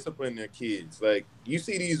afraid to discipline their kids, like you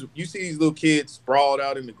see these little kids sprawled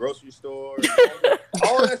out in the grocery store, and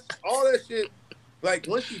all that shit. Like,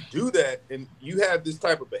 once you do that and you have this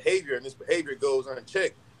type of behavior and this behavior goes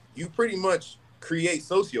unchecked, you pretty much create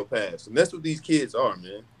sociopaths, and that's what these kids are,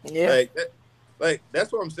 man. Yeah. Like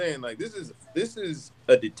that's what I'm saying. Like, this is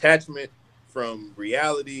a detachment from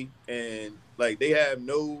reality, and like they have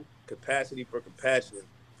no capacity for compassion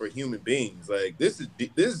for human beings. Like, this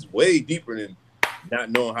is way deeper than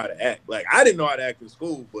not knowing how to act. Like, I didn't know how to act in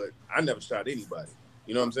school, but I never shot anybody.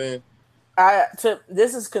 You know what I'm saying?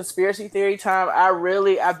 This is conspiracy theory time.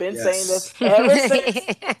 I've been saying this ever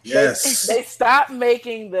since they stopped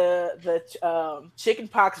making the chicken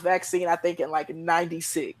pox vaccine, I think in like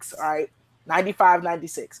 96, all right? 95,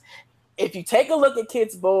 96. If you take a look at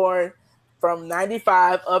kids born from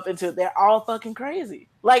 95 up into, they're all fucking crazy.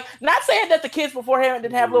 Like, not saying that the kids beforehand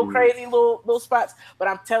didn't have little crazy little spots, but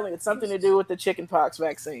I'm telling you, it's something to do with the chicken pox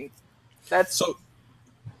vaccine. That's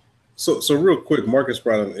So real quick, Marcus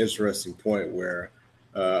brought up an interesting point where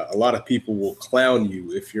a lot of people will clown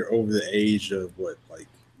you if you're over the age of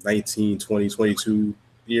 19, 20, 22,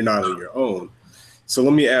 you're not on your own. So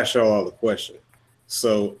let me ask y'all the question.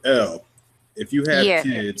 So L, if you had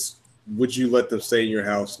kids, would you let them stay in your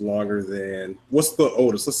house longer than, what's the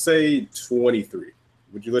oldest? Let's say 23.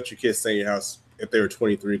 Would you let your kids stay in your house if they were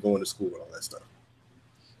 23 going to school and all that stuff?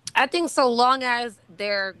 I think so long as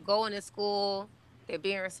they're going to school, they're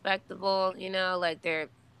being respectable, like they're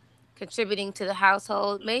contributing to the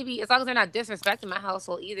household. Maybe as long as they're not disrespecting my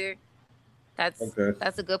household either. That's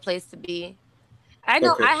a good place to be. I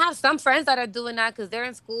know I have some friends that are doing that because they're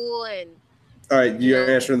in school and. All right, you're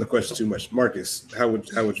answering the question too much, Marcus. How would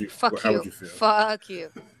you? Would you feel? Fuck you.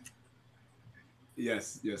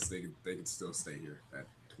 Yes, they can still stay here at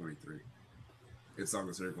 23, as long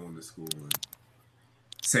as they're going to school. And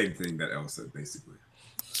same thing that Elle said, basically.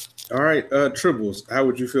 All right, Tribbles, how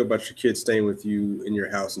would you feel about your kids staying with you in your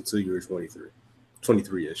house until you were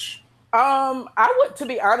 23-ish? To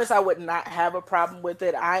be honest, I would not have a problem with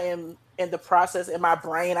it. I am in the process in my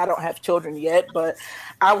brain. I don't have children yet, but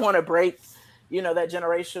I want to break, that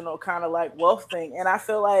generational kind of like wealth thing. And I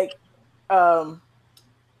feel like,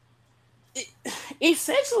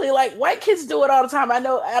 essentially, like, white kids do it all the time. I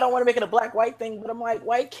know I don't want to make it a black-white thing, but I'm like,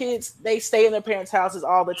 white kids, they stay in their parents' houses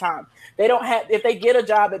all the time. They don't have, if they get a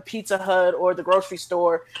job at Pizza Hut or the grocery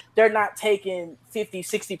store, they're not taking 50,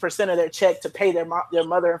 60% of their check to pay their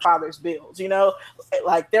mother and father's bills,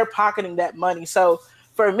 like they're pocketing that money. So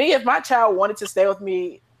for me, if my child wanted to stay with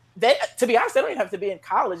me, to be honest, they don't even have to be in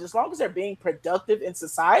college. As long as they're being productive in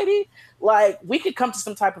society, like, we could come to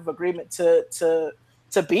some type of agreement to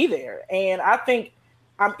be there. And I think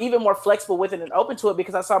I'm even more flexible with it and open to it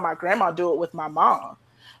because I saw my grandma do it with my mom.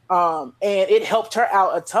 And it helped her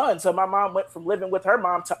out a ton. So my mom went from living with her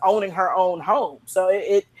mom to owning her own home. So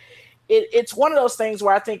it's one of those things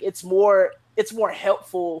where I think it's more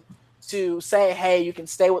helpful to say, hey, you can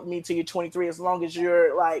stay with me till you're 23 as long as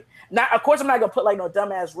you're like, not, of course I'm not gonna put like no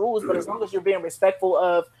dumbass rules, but as long as you're being respectful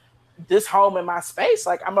of this home and my space,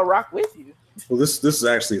 like, I'm gonna rock with you. Well, this is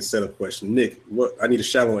actually a setup question. Nick, I need a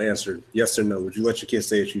shallow answer. Yes or no? Would you let your kids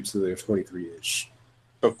stay with you till they're 23-ish?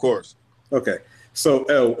 Of course. Okay. So,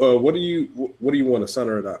 Elle, what do you want, a son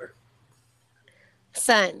or a daughter?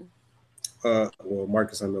 Son. Well,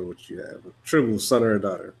 Marcus, I know what you have. Tribble, son or a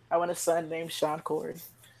daughter? I want a son named Sean Corey.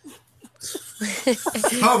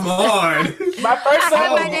 Come on. My first son. I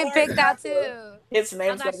had my name picked out too. His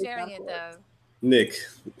name's I'm not sharing it though. Nick,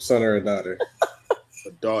 son or a daughter?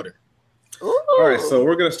 A daughter. Ooh. All right, so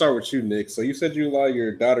we're gonna start with you, Nick. So you said you allow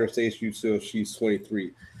your daughter to stay with you till she's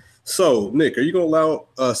 23. So, Nick, are you gonna allow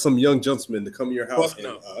some young gentleman to come to your house?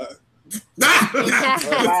 No.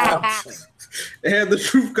 And the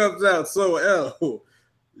truth comes out. So, Elle,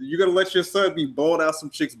 you're gonna let your son be balled out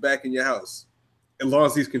some chicks back in your house, as long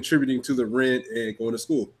as he's contributing to the rent and going to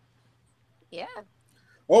school? Yeah.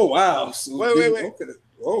 Oh wow! So wait. Okay.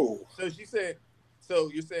 Oh. So she said. So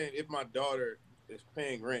you're saying if my daughter is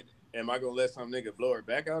paying rent, am I gonna let some nigga blow her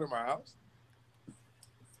back out of my house?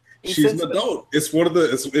 She's an adult. It's one of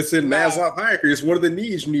the. It's in Maslow's hierarchy. It's one of the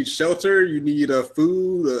needs. You need shelter. You need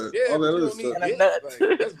food. All that other stuff.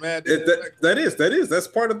 That's mad. That is. That's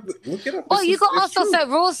part of. Look it up. Well, you can also set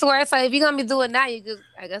rules to where it's like, if you're gonna be doing that, you could,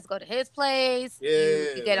 I guess, go to his place.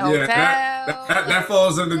 Yeah. You get a hotel. That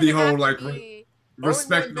falls under the whole like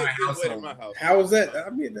respect my household. How is that?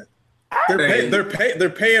 I mean, they're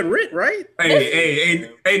paying rent, right? Hey,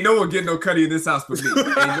 ain't no one getting no cutty in this house but me.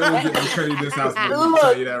 Ain't no one getting no cutty in this house but me. I'll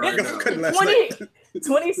tell you that right now.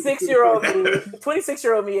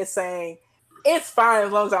 26-year-old me is saying it's fine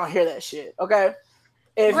as long as I don't hear that shit. Okay.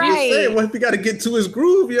 If right. You're saying, well, we got to get to his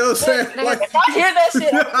groove, you know what I'm saying? Like, if I hear that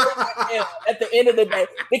shit at the end of the day,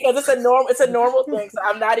 because it's a normal thing. So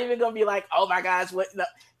I'm not even gonna be like, oh my gosh, what? No.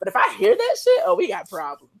 But if I hear that shit, oh, we got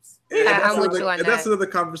problems. I'm with you on that. That's another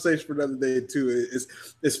conversation for another day too.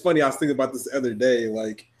 It's funny. I was thinking about this the other day,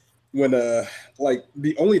 like when like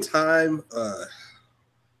the only time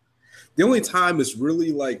it's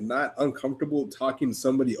really like not uncomfortable talking to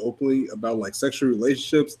somebody openly about like sexual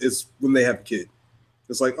relationships is when they have a kid.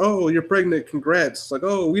 It's like, oh, you're pregnant, congrats. It's like,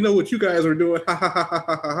 oh, we know what you guys are doing. Ha ha ha ha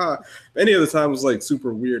ha ha. Any other time was like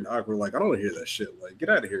super weird and awkward. Like, I don't want to hear that shit. Like, get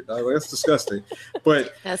out of here, dog. Like, that's disgusting.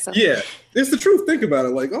 But yeah, it's the truth. Think about it.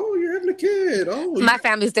 Like, oh, you're having a kid. Oh, my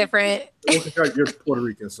family's different. You're Puerto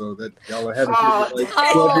Rican, so that y'all are having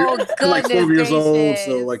kids like 12 years old.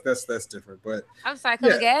 So like that's different. But I'm sorry,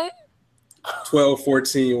 come again? 12,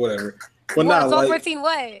 14, whatever. But not 12, 14,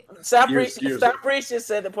 what? South Breach just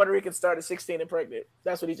said that Puerto Ricans started 16 and pregnant.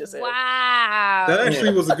 That's what he just said. Wow. That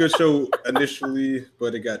actually was a good show initially,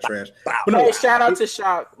 but it got trashed. But hey, shout out to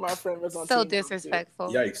Shock. My friend was on so disrespectful.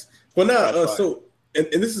 Yikes. But now, so and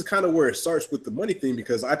this is kind of where it starts with the money thing,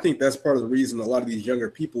 because I think that's part of the reason a lot of these younger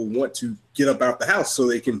people want to get up out the house so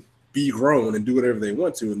they can be grown and do whatever they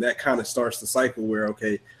want to. And that kind of starts the cycle where,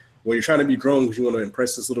 okay, well, you're trying to be grown because you want to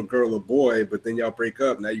impress this little girl or boy, but then y'all break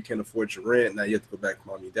up. Now you can't afford your rent. Now you have to go back to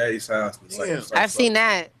mommy and daddy's house. And I've seen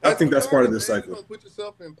that. I think that's part of this cycle. You gonna put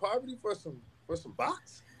yourself in poverty for some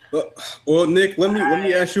box? Well, Nick, let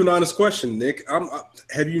me ask you an honest question, Nick.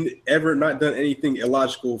 Have you ever not done anything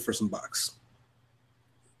illogical for some box?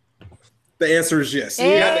 The answer is yes.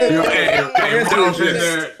 Hey. The answer is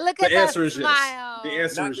yes. Look at the answer is smile.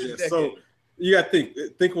 yes. The answer is yes. So you got to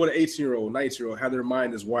think what an 18-year-old, 19-year-old, how their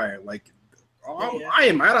mind is wired. Like, I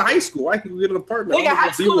am out of high school. I can get an apartment. Nigga,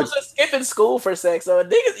 high school is just skipping school for sex. So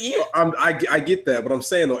niggas, I get that, but I'm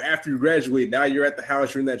saying though, after you graduate, now you're at the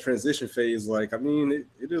house. You're in that transition phase. Like, I mean,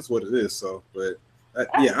 it is what it is. So, but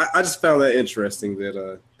I just found that interesting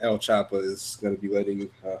that El Chapa is going to be letting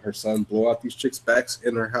her son blow out these chicks' backs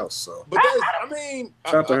in her house. So, but I mean,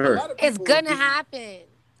 shout out to her. It's gonna happen.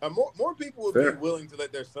 More people would be willing to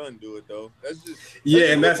let their son do it though. That's just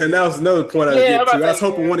and that was another point I get to. I was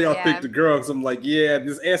hoping one of y'all picked the girl, because I'm like,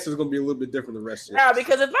 this answer is gonna be a little bit different than the rest of it. Nah,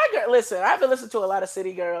 because if my girl, listen, I've been listening to a lot of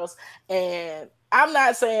city girls, and I'm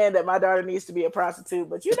not saying that my daughter needs to be a prostitute,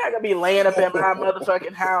 but you're not gonna be laying up in my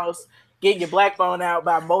motherfucking house getting your black bone out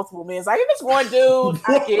by multiple men. It's like, if it's one dude,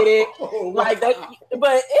 I get it. Like that,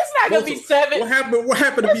 but it's not gonna be 7. What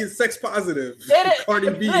happened to being sex positive?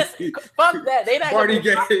 Cardi B. Listen, fuck that. They not Party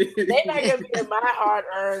gonna be in my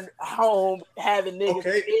hard-earned home having niggas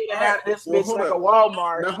eating out this bitch like a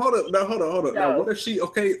Walmart. Now hold up. Now what if she?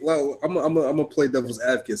 Okay, well, I'm gonna play devil's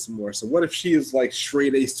advocate some more. So what if she is like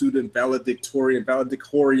straight A student, valedictorian?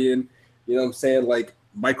 You know what I'm saying? Like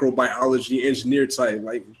microbiology engineer type,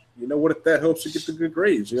 like. You know, what if that helps you get the good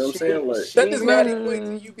grades? You know what I'm saying? Like, that does not equate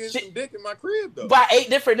to you getting some dick in my crib, though. By 8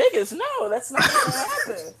 different niggas. No, that's not gonna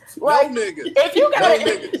happen. Like, niggas. If you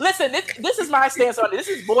got listen, this is my stance on it. This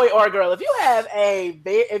is boy or girl. If you have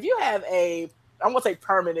a I'm gonna say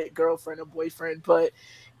permanent girlfriend or boyfriend, but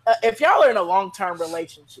if y'all are in a long-term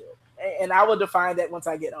relationship, and I will define that once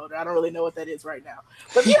I get older. I don't really know what that is right now.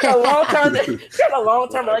 But if you're in a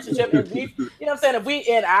long-term relationship, and you know what I'm saying?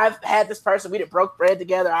 And I've had this person, we done broke bread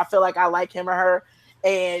together. I feel like I like him or her.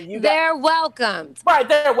 And they're welcome. Right,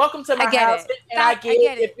 they're welcome to my house. I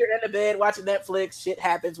get it. If you're in the bed watching Netflix, shit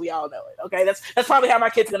happens. We all know it. Okay, that's probably how my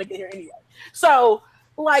kid's gonna get here anyway. So,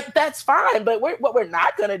 like, that's fine, but what we're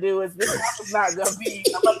not gonna do is this house is not gonna be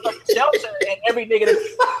a motherfucking shelter, and every nigga that's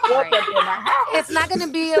in my house. It's not gonna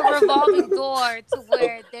be a revolving door to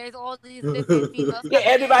where there's all these different females. Yeah,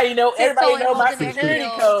 everybody know my security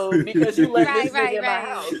code because you let this nigga in my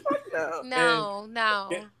house. No.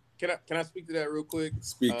 Can I speak to that real quick?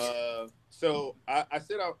 Speak. So I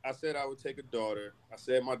said I would take a daughter. I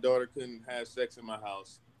said my daughter couldn't have sex in my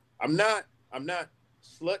house. I'm not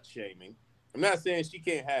slut shaming. I'm not saying she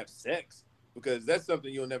can't have sex, because that's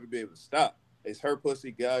something you'll never be able to stop. It's her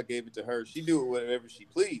pussy. God gave it to her. She do it whatever she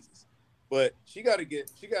pleases. But she gotta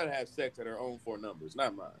have sex at her own 4 numbers,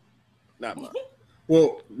 not mine.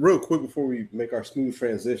 Well, real quick before we make our smooth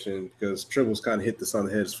transition, because Tribbles kind of hit this on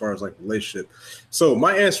the head as far as like relationship. So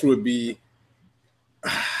my answer would be,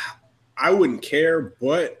 I wouldn't care,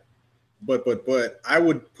 but I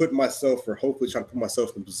would put myself, or hopefully try to put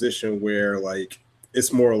myself in a position where like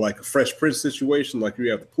it's more like a Fresh Prince situation. Like you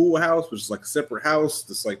have the pool house, which is like a separate house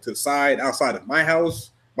that's like to the side, outside of my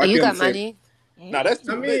house. You got money. No, that's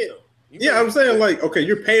too big, though. I'm saying like, okay,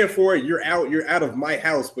 you're paying for it. You're out of my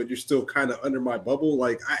house, but you're still kind of under my bubble.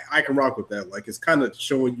 Like I can rock with that. Like it's kind of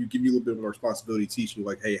showing you, give you a little bit more responsibility, teaching you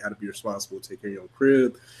like, hey, how to be responsible, take care of your own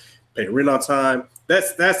crib, pay rent on time.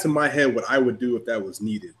 That's in my head what I would do if that was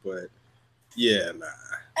needed. But yeah,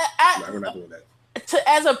 we're not doing that. So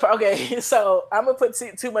I'm gonna put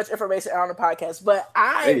too much information out on the podcast, but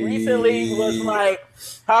I recently was like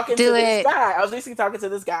talking to this guy. I was recently talking to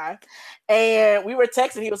this guy, and we were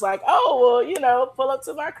texting. He was like, "Oh, well, pull up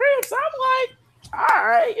to my crib." So I'm like, all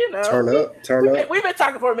right, turn up. We've been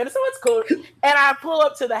talking for a minute, so it's cool. And I pull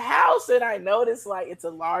up to the house, and I notice like it's a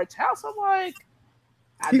large house. I'm like,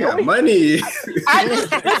 I know money. I'm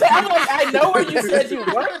like, I know where you said you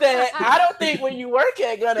worked at. I don't think when you work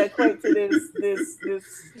at gonna equate to this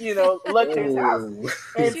luxurious house.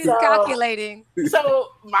 And she's calculating. So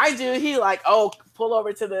mind you, he like, pull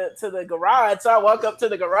over to the garage. So I walk up to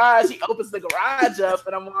the garage. He opens the garage up,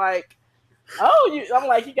 and I'm like, I'm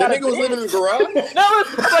like, you got that nigga was living in the garage? No,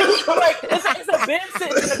 I'm like it's a bin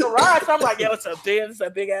sitting in the garage. So I'm like, it's a bin, it's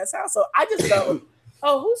a big ass house. So I just go,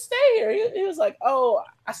 who stay here? He was like,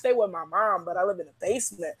 I stay with my mom, but I live in the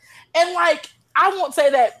basement. And like, I won't say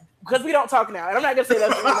that because we don't talk now. And I'm not gonna say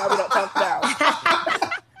that's the reason why we don't talk now.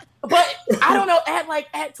 But I don't know,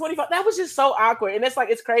 at 25, that was just so awkward. And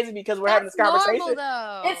it's crazy because we're having this conversation. Normal,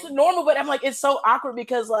 though. It's normal, but I'm like, it's so awkward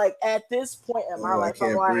because like at this point in my life,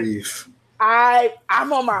 I'm like, breathe.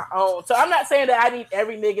 I'm on my own. So I'm not saying that I need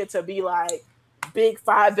every nigga to be like big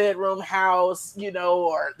 5-bedroom house,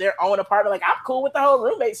 or their own apartment. Like, I'm cool with the whole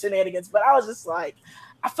roommate shenanigans, but I was just like,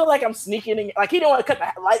 I feel like I'm sneaking in. Like, he didn't want to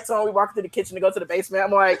cut the lights on. We walked through the kitchen to go to the basement.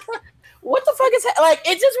 I'm like, what the fuck is like?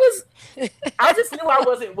 It just was. I just knew I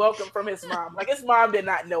wasn't welcome from his mom. Like, his mom did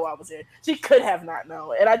not know I was here. She could have not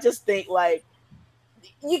known. And I just think like,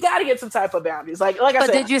 you got to get some type of boundaries. Like I said.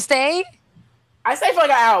 But did you stay? I stayed for like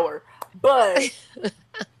an hour, but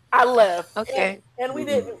I left. Okay. And we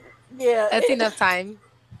didn't. Yeah, that's enough time.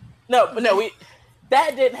 No,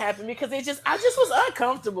 that didn't happen because I just was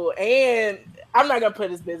uncomfortable, and I'm not gonna put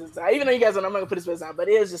his business out. Even though you guys don't, I'm not gonna put his business out. But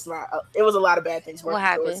it was just not. It was a lot of bad things working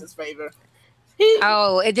towards his favor.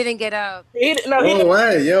 It didn't get up. So this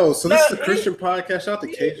is a Christian podcast. Shout out to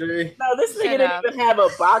KJ. No, this nigga didn't even have a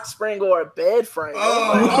box spring or a bed frame. Damn.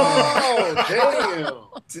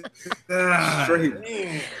 Straight.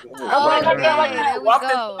 I walked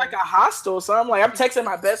into like a hostel, so I'm like, I'm texting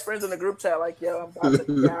my best friends in the group chat, like, yo, I'm about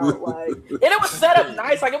to be out. Like, and it was set up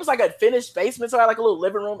nice, like it was like a finished basement, so I had like a little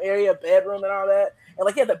living room area, bedroom, and all that. And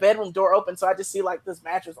like, he had the bedroom door open, so I just see like this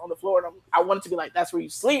mattress on the floor, and I wanted to be like, that's where you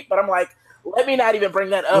sleep, but I'm like, let me not even bring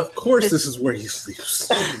that up. Of course, this is where he sleeps.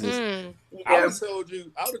 Yeah. I would have told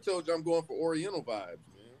you I'm going for Oriental vibes,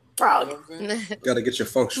 man. Probably. Got to get your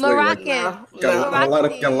feng shui. Moroccan. Got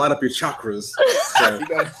to line up your chakras. So.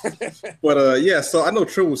 But so I know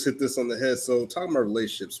Tribbles hit this on the head. So talking about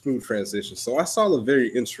relationships, smooth transition. So I saw a very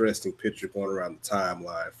interesting picture going around the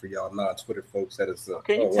timeline for y'all non-Twitter folks. That is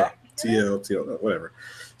TL, whatever.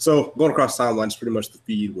 So going across the timeline is pretty much the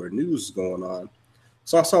feed where news is going on.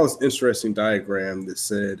 So I saw this interesting diagram that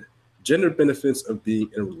said gender benefits of being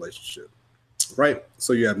in a relationship, right?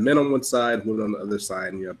 So you have men on one side, women on the other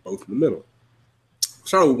side, and you have both in the middle.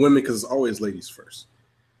 Start with women because it's always ladies first.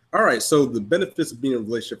 All right, so the benefits of being in a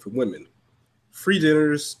relationship for women: free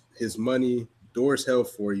dinners, his money, doors held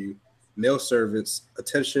for you, male servants,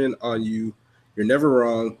 attention on you, you're never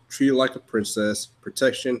wrong, treated like a princess,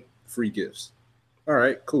 protection, free gifts. All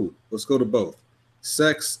right, cool. Let's go to both.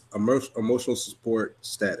 Sex, emotional support,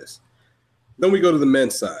 status. Then we go to the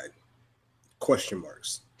men's side. Question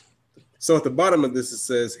marks. So at the bottom of this, it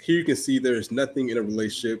says, here you can see there is nothing in a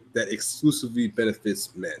relationship that exclusively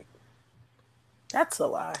benefits men. That's a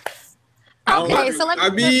lie. Okay, so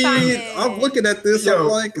let me. I'm looking at this. I'm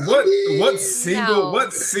like, what single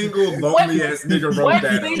lonely ass nigga wrote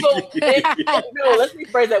that? Let's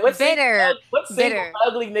rephrase that. What bitter? Single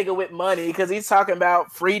ugly nigga with money? Because he's talking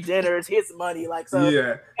about free dinners, his money. Like, so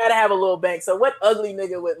you gotta have a little bank. So what ugly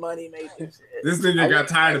nigga with money made this shit? This nigga got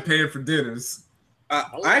tired of paying for dinners. I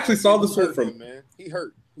actually saw this one from man. He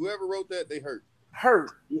hurt. Whoever wrote that, they hurt.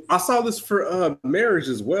 I saw this for marriage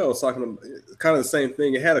as well. So kind of the same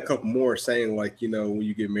thing. It had a couple more saying like, when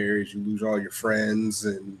you get married, you lose all your friends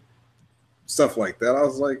and stuff like that. I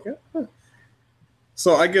was like,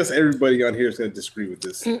 So I guess everybody on here is going to disagree with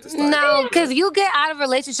this. No, because you get out of a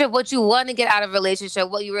relationship what you want to get out of a relationship,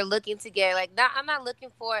 what you were looking to get. Like, I'm not looking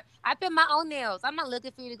for. I put my own nails. I'm not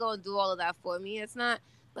looking for you to go and do all of that for me. That's not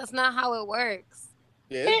how it works.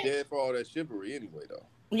 Yeah, it's dead for all that chivalry anyway, though.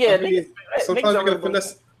 Yeah, sometimes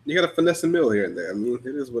you gotta finesse a meal here and there. I mean,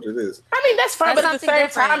 it is what it is. I mean, that's fine, but at the same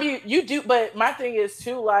time, you do. But my thing is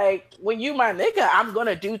too, like, when you my nigga, I'm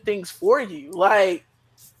gonna do things for you. Like,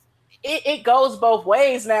 it goes both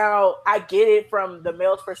ways. Now, I get it from the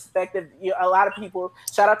male's perspective. A lot of people,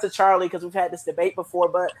 shout out to Charlie because we've had this debate before,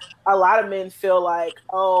 but a lot of men feel like,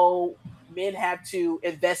 men have to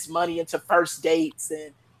invest money into first dates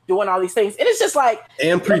and doing all these things, and it's just like,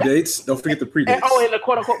 and pre-dates. Don't forget the pre-dates. And the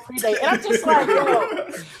quote unquote pre-date. And I'm just like,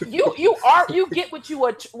 you get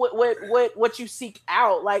what you seek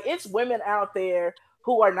out. Like, it's women out there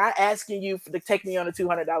who are not asking you to take me on a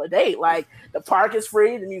 $200 date. Like the park is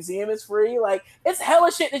free, the museum is free. Like it's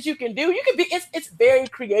hella shit that you can do. You can be it's very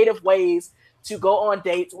creative ways to go on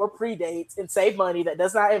dates or pre-dates and save money that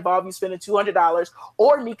does not involve you spending $200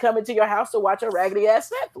 or me coming to your house to watch a raggedy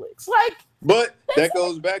ass Netflix. Like, but that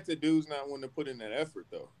goes back to dudes not wanting to put in that effort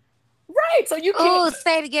though. Right. So you can't. Oh,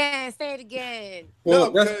 say it again. Say it again.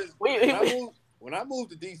 Well, no, because when I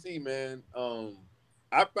moved to DC, man,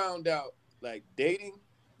 I found out like dating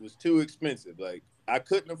was too expensive. Like I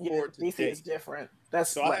couldn't afford to DC date. is different.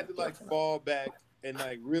 That's so I had to like fall back and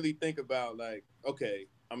like really think about like, okay,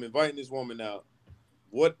 I'm inviting this woman out.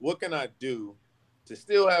 What can I do to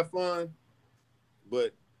still have fun,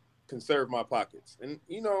 but conserve my pockets? And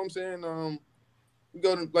you know what I'm saying? We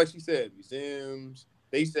go to, like she said, museums.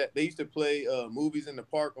 They used to play movies in the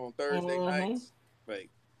park on Thursday nights. Like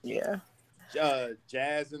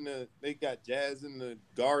jazz they got jazz in the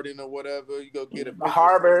garden or whatever. You go get a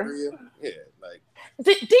harbor. Yeah, like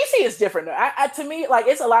DC is different. To me, like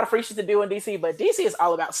it's a lot of free shit to do in DC, but DC is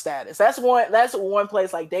all about status. That's one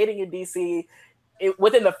place. Like dating in DC,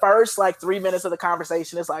 within the first like 3 minutes of the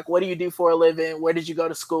conversation, it's like, what do you do for a living? Where did you go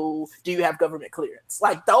to school? Do you have government clearance?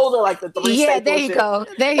 Like those are like the three. Yeah, there you go.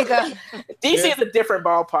 There you go. DC is a different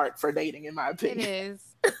ballpark for dating, in my opinion. It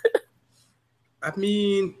is. I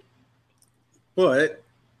mean, but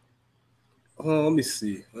let me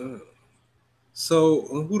see. So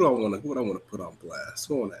who do I want to put on blast?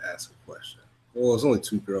 Who I want to ask a question? Well, there's only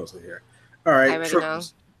two girls in here. All right,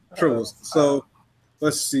 Triples. So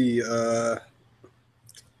let's see. Have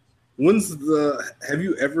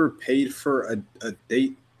you ever paid for a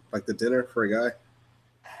date, like the dinner for a guy?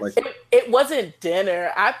 Like it wasn't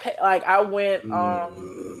dinner. I went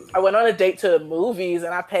on a date to the movies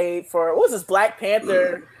and I paid for, what was this, Black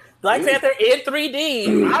Panther in 3D.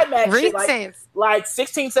 IMAX like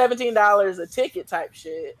 $16, $17 a ticket type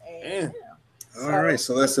shit. And all right,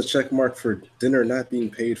 so that's a check mark for dinner not being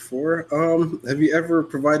paid for. Have you ever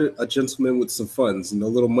provided a gentleman with some funds? A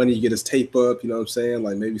little money, you get his tape up, you know what I'm saying?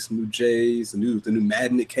 Like maybe some new J's, the new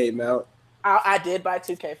Madden that came out. I did buy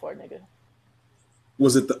 2K for a nigga.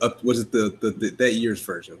 Was it the that year's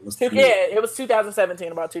version? It was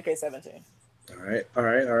 2017, about 2K17. All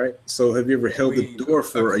right. So have you ever held the door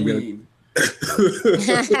for a young a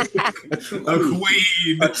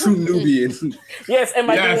true Nubian? Yes, and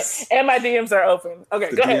my DMs are open.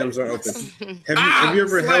 Okay, go ahead. DMs are open. Have you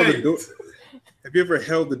ever held the door? Have you ever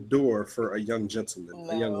held the door for a young gentleman,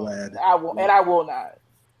 a young lad? I will not.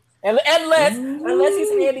 Unless he's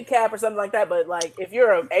handicapped or something like that. But like, if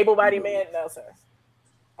you're an able-bodied man, no, sir,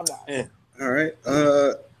 I'm not. All right.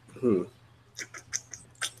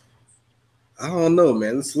 I don't know,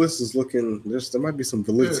 man. This list is looking. There might be some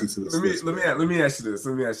validity to this list. Let me ask you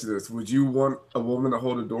this. Would you want a woman to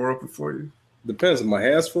hold a door open for you? Depends. If my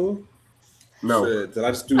hands full. No. Shit. Did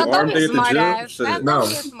I just do arm day at the gym? No,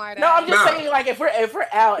 I'm just saying, like, if we're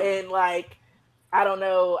out and like, I don't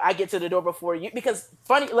know, I get to the door before you, because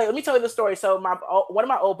funny. Like, let me tell you the story. So one of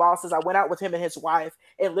my old bosses, I went out with him and his wife,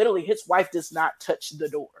 and literally his wife does not touch the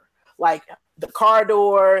door, like the car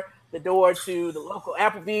door, the door to the local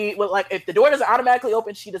Applebee. Well, like if the door doesn't automatically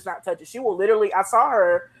open, she does not touch it. She will literally. I saw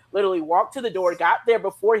her literally walk to the door, got there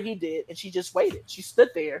before he did, and she just waited. She stood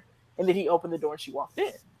there, and then he opened the door and she walked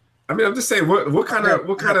in. I mean, I'm just saying, what kind of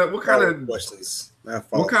questions?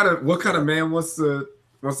 What kind of man wants to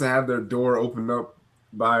have their door opened up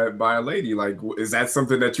by a lady? Like, is that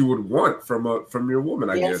something that you would want from your woman?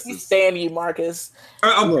 I guess. Yes, stand you, Marcus.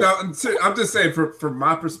 I'm just saying, from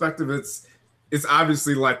my perspective, it's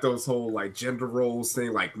obviously like those whole like gender roles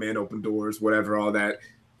thing, like men open doors, whatever, all that.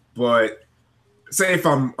 But say if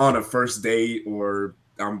I'm on a first date or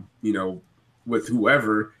I'm, with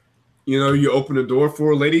whoever, you open the door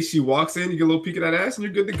for a lady, she walks in, you get a little peek at that ass, and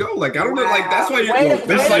you're good to go. Like, I don't know, like that's why you're.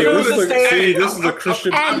 This is a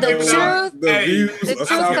Christian. And the truth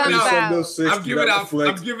comes out. I'm giving out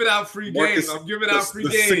free game. I'm giving out free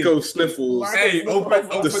game. The sicko sniffles. Hey, open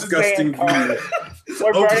disgusting view.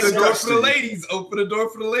 Open the door for the ladies. Open the door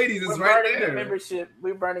for the ladies. It's right there. The membership.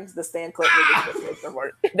 We're burning the Stand Club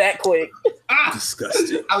membership that quick.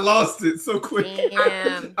 Disgusting. I lost it so quick.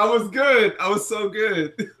 Damn. I was good. I was so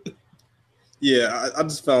good. Yeah, I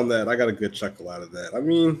just found that. I got a good chuckle out of that. I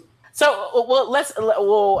mean,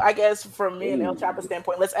 so I guess from me and El Chapa's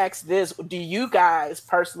standpoint, let's ask this: do you guys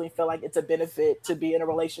personally feel like it's a benefit to be in a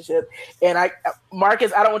relationship? And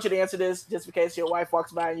Marcus, I don't want you to answer this just in case your wife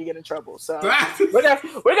walks by and you get in trouble. So we're gonna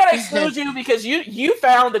exclude you because you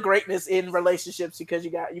found the greatness in relationships because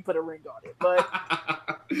you put a ring on it. But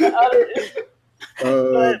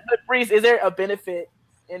Breeze, is there a benefit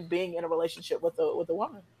in being in a relationship with a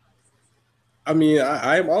woman? I mean,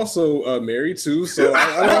 I'm also married too, so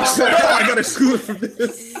I got excluded from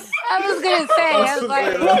this. I was gonna say, I was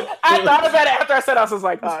like, I thought about it after I said, I was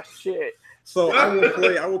like, oh shit. So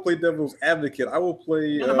I will play devil's advocate. I will play.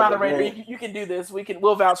 You're the moderator. You can do this.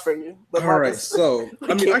 We'll vouch for you. All right. So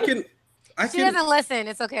I mean, I can. She doesn't listen.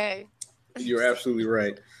 It's okay. You're absolutely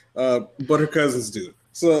right. But her cousins do.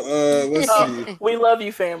 So let's see. We love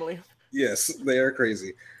you, family. Yes, they are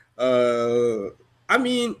crazy. I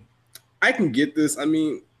mean, I can get this. I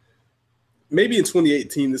mean, maybe in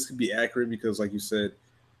 2018 this could be accurate because, like you said.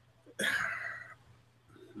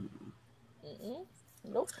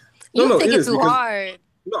 Nope. You think it's too hard.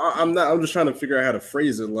 No, I'm not. I'm just trying to figure out how to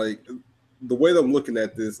phrase it. Like the way that I'm looking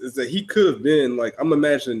at this is that he could have been like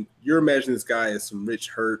you're imagining this guy as some rich,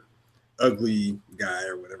 hurt, ugly guy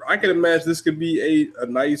or whatever. I can imagine this could be a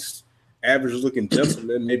nice, average-looking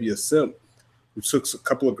gentleman, maybe a simp who took a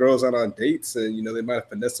couple of girls out on dates, and they might have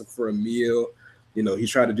finessed him for a meal. He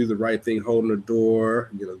tried to do the right thing, holding her door,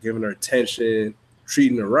 giving her attention,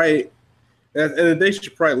 treating her right. And the day she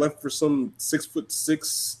probably left for some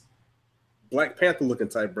 6'6" Black Panther looking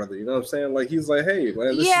type brother. You know what I'm saying? Like he's like, hey,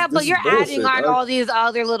 man, this but you're bullshit, adding on all these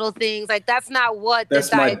other little things. Like that's not what the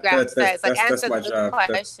diagram says. Like answer my the job.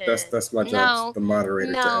 question. That's my job, the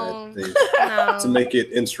moderator, to add things, to make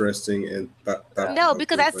it interesting and no,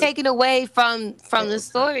 because that's taken away from the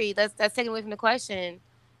story. That's taken away from the question.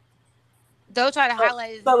 Don't try to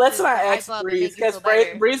highlight. So let's not ask Breeze because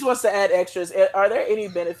Breeze wants to add extras. Are there any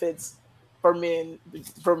benefits for men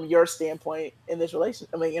from your standpoint in this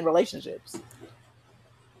in relationships?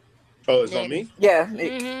 Oh, it's on me? Yeah.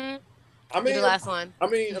 Mm-hmm. I mean, the last one. I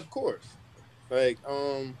mean, of course. Like,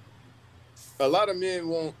 a lot of men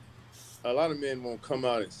won't come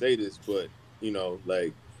out and say this, but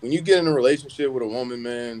like when you get in a relationship with a woman,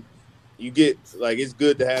 man, you get like it's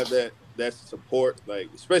good to have that support. Like,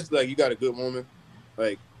 especially like you got a good woman,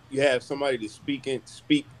 like you have somebody to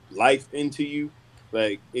speak life into you.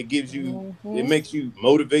 Like it gives you, it makes you,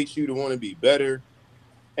 motivates you to want to be better.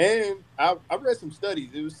 And I read some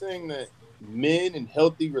studies. It was saying that men in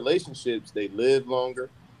healthy relationships, they live longer.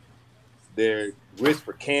 Their risk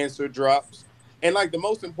for cancer drops. And like the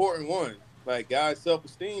most important one, like guys'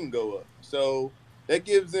 self-esteem go up. So that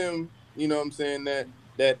gives them, you know what I'm saying,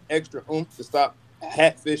 that extra oomph to stop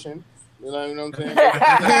hat fishing. You know what I'm saying?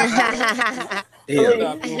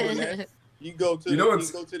 Stop doing that. You go to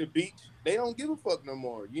the beach. They don't give a fuck no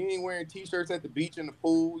more. You ain't wearing t-shirts at the beach and the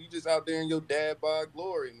pool. You just out there in your dad bod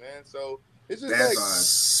glory, man. So it's just dad bod.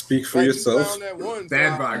 Speak for yourself.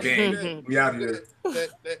 Dad bod game. We out here.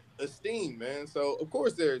 That esteem, man. So of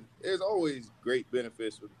course there's always great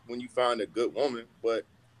benefits when you find a good woman. But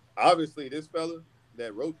obviously this fella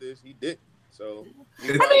that wrote this, he didn't. So I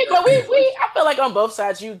mean, but I feel like on both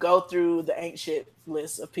sides you go through the ain't shit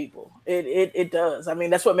list of people. It does. I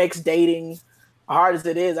mean, that's what makes dating hard as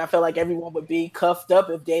it is. I feel like everyone would be cuffed up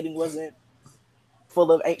if dating wasn't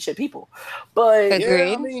full of ain't shit people. But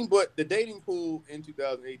yeah, I mean, but the dating pool in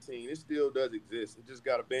 2018, it still does exist. It just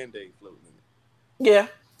got a Band-Aid floating in it. Yeah.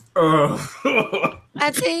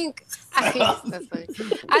 I think that's funny.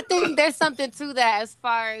 I think there's something to that as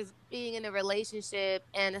far as being in a relationship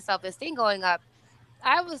and the self-esteem going up.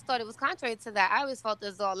 I always thought it was contrary to that. I always felt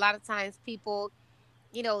as though a lot of times people,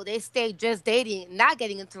 they stay just dating, not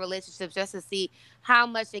getting into relationships just to see how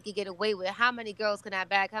much they could get away with, how many girls can I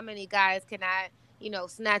bag, how many guys can I,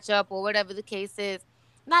 snatch up or whatever the case is.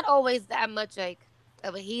 Not always that much like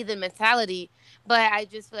of a heathen mentality, but I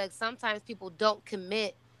just feel like sometimes people don't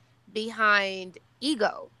commit behind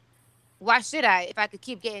ego. Why should I if I could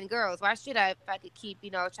keep getting girls? Why should I if I could keep,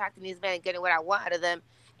 attracting these men and getting what I want out of them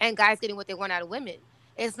and guys getting what they want out of women?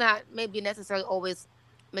 It's not maybe necessarily always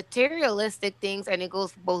materialistic things, and it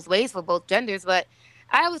goes both ways for both genders, but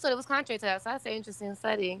I always thought it was contrary to that, so that's an interesting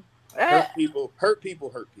study. Hurt people.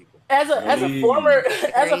 As a former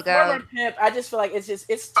pimp, I just feel like it's too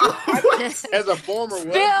as a former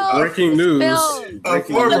what? Breaking news.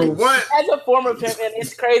 As a former pimp, and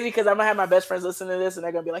it's crazy because I'm gonna have my best friends listen to this and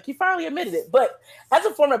they're gonna be like, he finally admitted it. But as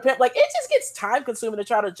a former pimp, like it just gets time consuming to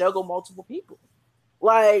try to juggle multiple people.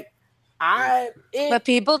 Like but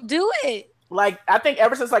people do it. Like, I think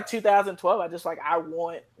ever since like 2012, I just like, I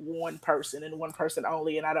want one person and one person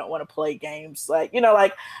only, and I don't want to play games. Like,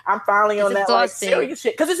 like I'm finally on that like serious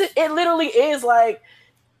shit. Cause it literally is like,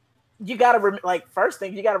 you gotta first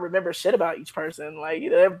thing, you gotta remember shit about each person. Like,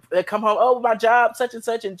 they come home, oh, my job, such and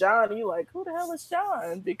such, and John, and you like, who the hell is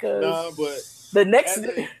John? Because but the next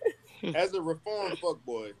as a reformed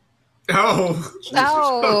fuckboy.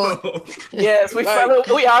 Oh. Yes, we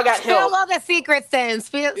all got help. Spill all the secrets then.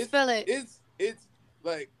 Spill it. It's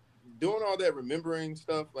like doing all that remembering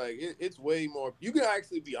stuff, like it's way more. You can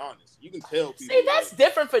actually be honest. You can tell people. See, that's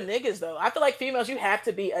different for niggas though. I feel like females, you have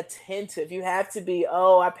to be attentive. You have to be,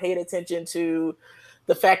 I paid attention to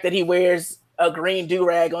the fact that he wears a green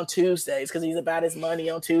do-rag on Tuesdays because he's about his money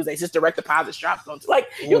on Tuesdays. His direct deposit drops on like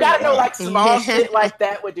you gotta know like small shit like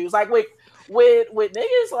that with dudes. Like with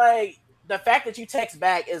niggas, like the fact that you text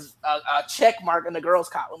back is a check mark in the girls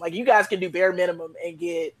column. Like you guys can do bare minimum and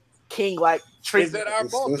get king like treatment. Is that our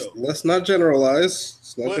fault though? Let's not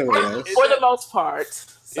generalize. For the most part.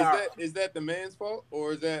 Is that the man's fault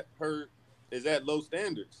or is that her? Is that low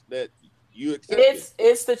standards that you accept?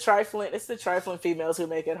 It's the trifling females who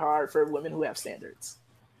make it hard for women who have standards.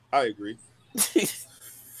 I agree.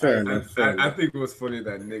 Fair enough. I think it was funny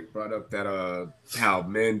that Nick brought up that how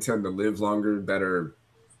men tend to live longer that are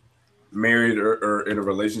married or in a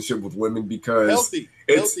relationship with women because healthy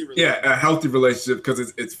relationship. A healthy relationship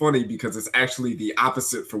because it's funny because it's actually the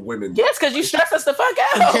opposite for women. Yes, because you stress us the fuck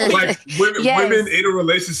out. Like women in a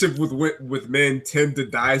relationship with men tend to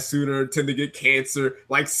die sooner, tend to get cancer.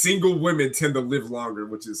 Like single women tend to live longer,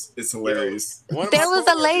 which is hilarious. There was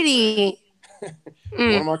a lady.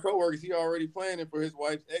 One of my coworkers, he already planning for his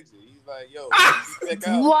wife's exit. He's like, "Yo, check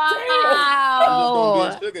out. Wow,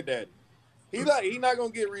 I'm just gonna be a sugar daddy." He's not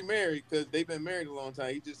gonna get remarried because they've been married a long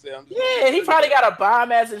time. He just said, "I'm just." Yeah, he probably got a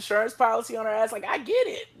bomb ass insurance policy on her ass. Like I get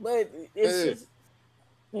it, but it's just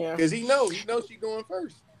because he knows she's going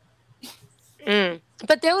first.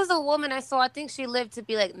 But there was a woman I saw. I think she lived to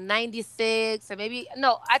be like 96 or maybe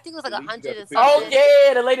I think it was like 100 and something. Oh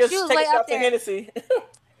yeah, the lady was taking way shots in Hennessy.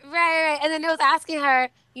 Right. And then they was asking her,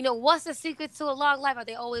 what's the secret to a long life?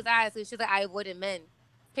 They always ask. And she's like, I avoided men.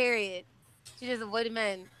 Period. She just avoided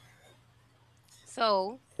men.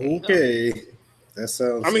 So okay, that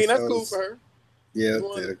sounds. I mean, that's cool for her. Yeah.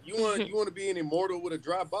 You want to be an immortal with a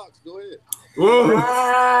dry box? Go ahead. Whoa.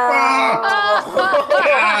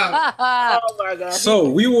 Oh my god. So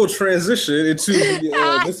we will transition into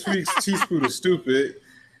this week's Teaspoon of Stupid.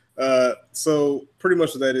 So pretty much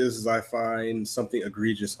what that is I find something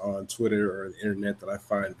egregious on Twitter or the internet that I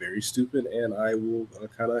find very stupid, and I will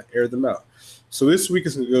kind of air them out. So this week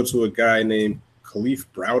is going to go to a guy named Khalif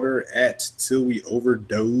Browder at Till We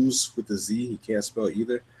Overdose with a Z. He can't spell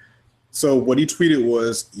either. So what he tweeted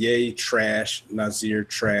was, "Yay, trash. Nazir,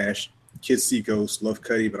 trash. Kids see ghosts. Love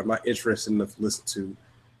Cuddy, but I'm not interested enough to listen to.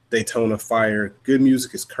 Daytona, fire. Good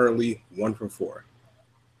music is currently 1 for 4."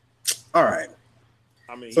 All right.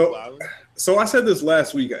 I mean, so I said this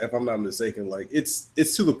last week, if I'm not mistaken. Like it's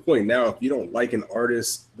to the point now. If you don't like an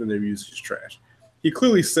artist, then their music is trash. He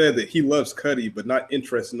clearly said that he loves Cuddy, but not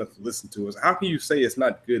interested enough to listen to us. How can you say it's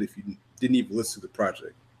not good if you didn't even listen to the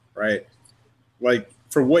project, right? Like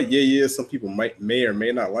for what Ye is, some people may or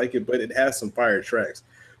may not like it, but it has some fire tracks.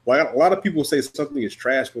 Like a lot of people say something is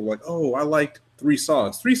trash, but like, oh, I liked 3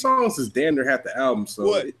 songs. 3 songs is damn near half the album,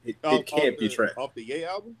 so it can't be trash. Off the Ye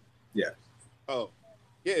album? Yeah. Oh.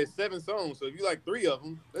 Yeah, it's 7 songs, so if you like 3 of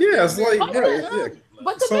them, it's like yeah.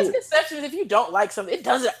 But the misconception is if you don't like something, it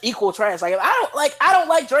doesn't equal trash. Like if I don't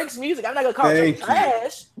like Drake's music, I'm not gonna call it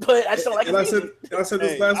trash, but I just don't like his music. I said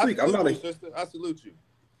this last week. I salute you.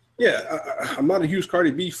 Yeah, I'm not a huge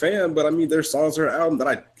Cardi B fan, but I mean, there's songs on her album that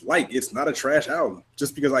I like. It's not a trash album.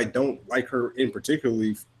 Just because I don't like her in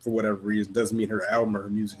particularly for whatever reason doesn't mean her album or her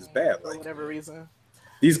music is bad. Like for whatever reason,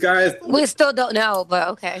 these guys. We still don't know, but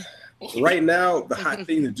okay. Right now, the hot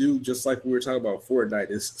thing to do, just like we were talking about Fortnite,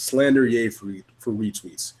 is slander Ye for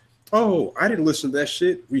retweets. Oh, I didn't listen to that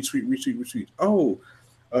shit. Retweet. Oh,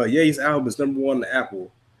 Ye's album is #1 on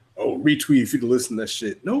Apple. Oh, retweet if you listen to that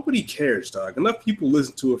shit. Nobody cares, dog. Enough people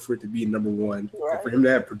listen to it for it to be #1, and for him to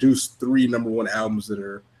have produced 3 #1 albums that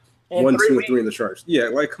are 1, 2, and 3 in the charts. Yeah,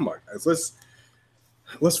 like come on, guys.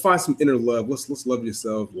 Let's find some inner love. Let's love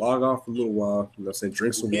yourself. Log off for a little while.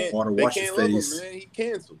 Drink some water, wash your face. Him, man.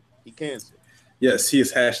 He canceled. Yes, he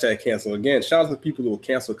is #cancel. Again, shout out to the people who will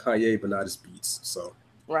cancel Kanye but not his beats. So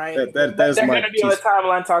right, that is they're my. They're gonna be on the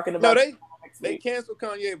timeline talking about. No, they canceled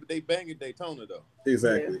Kanye, but they banged Daytona though.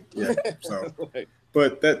 Exactly. Yeah. So,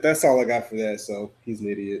 but that's all I got for that. So he's an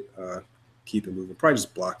idiot. Keep it moving. Probably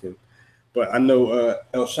just block him. But I know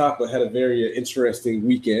El Shapa had a very interesting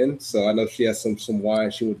weekend. So I know she has some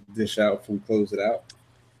wine she would dish out before we close it out.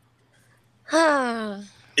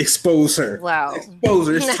 Expose her. Wow. Expose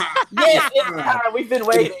her. It's time. Yes, it's time. We've been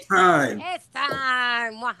waiting. It's time. It's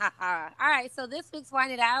time. All right. So this week's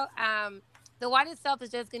Wine It Out. The wine itself is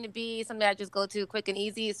just going to be something I just go to quick and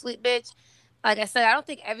easy. Sweet Bitch. Like I said, I don't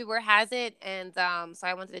think everywhere has it. And so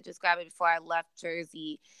I wanted to just grab it before I left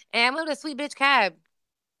Jersey. And I'm going to Sweet Bitch Cab.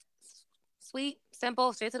 Sweet,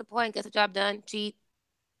 simple, straight to the point. Gets the job done. Cheap.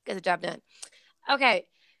 Gets the job done. Okay.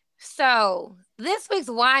 So this week's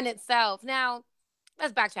wine itself. Now,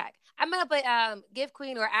 let's backtrack. I'm gonna put Give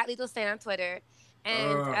Queen or at Lethal Saint on Twitter,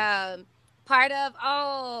 and part of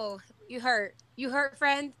you hurt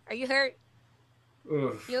friend, are you hurt?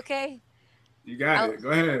 You okay? You got it. Go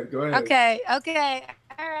ahead. Okay,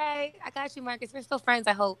 all right. I got you, Marcus. We're still friends,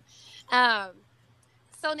 I hope.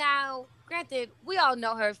 So now, granted, we all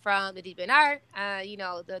know her from the Deep in Art,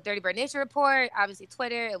 the Dirty Bird Nature Report, obviously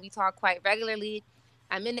Twitter, and we talk quite regularly.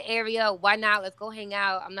 I'm in the area. Why not? Let's go hang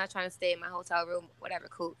out. I'm not trying to stay in my hotel room. Whatever,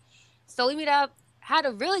 cool. So we meet up. Had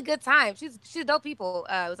a really good time. She's dope people.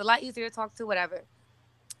 It was a lot easier to talk to. Whatever.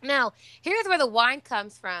 Now, here's where the wine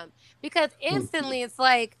comes from, because instantly it's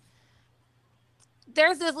like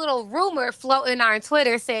there's this little rumor floating on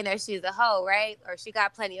Twitter saying that she's a hoe, right? Or she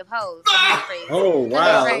got plenty of hoes. Oh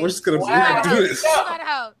wow! We're just gonna do this.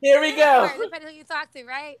 Here we go. Depending who you talk to,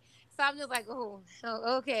 right? So I'm just like, oh,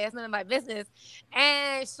 okay, it's none of my business.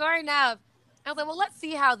 And sure enough, I was like, well, let's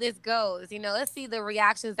see how this goes. Let's see the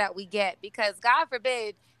reactions that we get, because God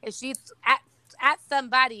forbid if she's at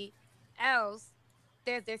somebody else,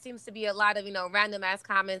 there seems to be a lot of random ass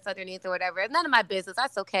comments underneath or whatever. It's none of my business.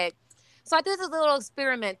 That's okay. So I did this little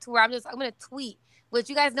experiment to where I'm gonna tweet, which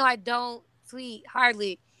you guys know I don't tweet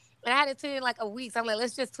hardly. And I had to tweet in like a week. So I'm like,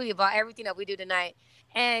 let's just tweet about everything that we do tonight.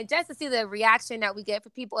 And just to see the reaction that we get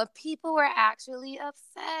from people. And people were actually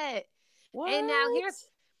upset. What? And now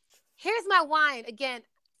here's my wine. Again,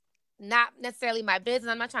 not necessarily my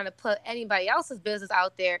business. I'm not trying to put anybody else's business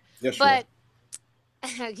out there. Yes, but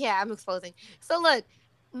yeah, I'm exposing. So look,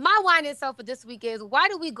 my wine itself for this week is, why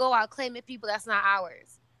do we go out claiming people that's not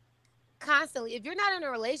ours? Constantly. If you're not in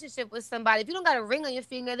a relationship with somebody, if you don't got a ring on your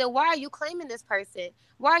finger, then why are you claiming this person?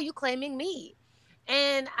 Why are you claiming me?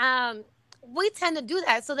 And we tend to do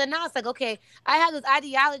that. So then now it's like, okay, I have this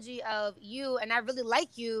ideology of you and I really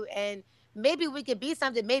like you, and maybe we could be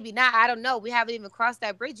something, maybe not. I don't know. We haven't even crossed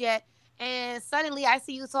that bridge yet. And suddenly I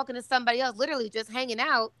see you talking to somebody else, literally just hanging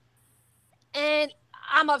out, and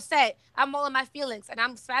I'm upset. I'm all in my feelings and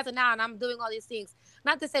I'm spazzing out and I'm doing all these things.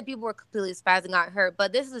 Not to say people were completely spazzing out her,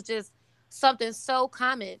 but this is just something so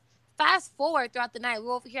common. Fast forward throughout the night,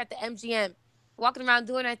 we're over here at the MGM, walking around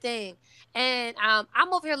doing our thing. And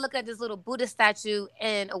I'm over here looking at this little Buddha statue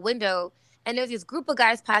in a window. And there's this group of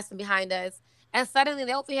guys passing behind us. And suddenly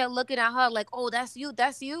they're over here looking at her like, oh, that's you?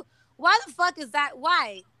 That's you? Why the fuck is that?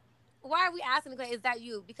 Why? Why are we asking, is that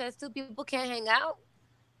you? Because two people can't hang out?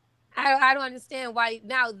 I don't understand why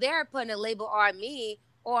now they're putting a label on me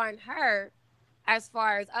or on her as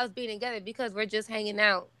far as us being together, because we're just hanging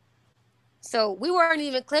out. So we weren't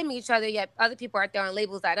even claiming each other yet. Other people are throwing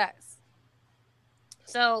labels at us.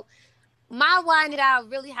 So my wine it out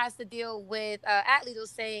really has to deal with athletes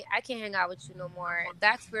saying, I can't hang out with you no more.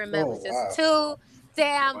 That experiment was just too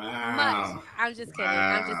damn much. I'm just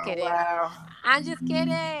kidding. I'm just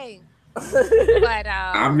kidding. But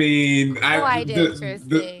I mean,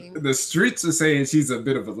 interesting. The streets are saying she's a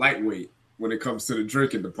bit of a lightweight when it comes to the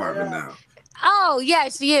drinking department now. Oh yeah,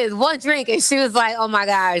 she is. One drink and she was like, "Oh my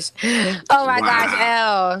gosh, oh my gosh,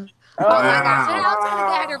 L, oh my gosh." And I was trying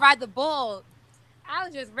to get her to ride the bull. I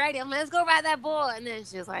was just ready. I'm like, let's go ride that bull, and then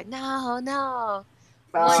she was like, "No."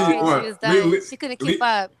 She was done. She couldn't keep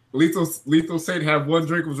up. Lethal Saint had one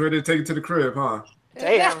drink, was ready to take it to the crib, huh?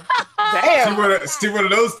 Damn. She one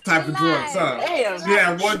of those type of drunks, huh? Damn. She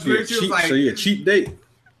had one drink. She was like, so a cheap date.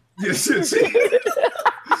 Yeah,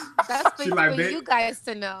 that's for you guys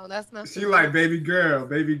to know. That's not. She like, baby girl,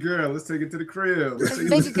 let's take it to the crib.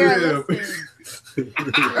 Baby girl,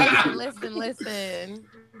 listen.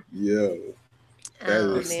 Yo,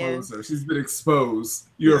 man. She's been exposed.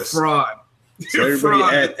 You're a fraud. So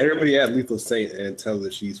everybody add Lethal Saint and tell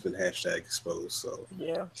her she's been #exposed. So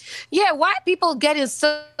yeah. Why people getting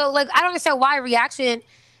so like? I don't understand why reaction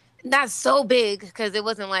not so big, because it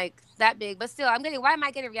wasn't like that big, but still, why am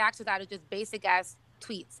I getting reactions out of just basic ass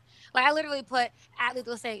tweets? Like I literally put at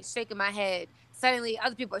Lethal Saint shaking my head. Suddenly,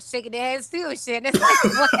 other people are shaking their heads too and shit. And it's like,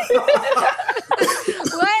 what?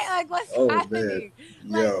 What? Like what's happening?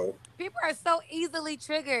 Man. Yo, like, people are so easily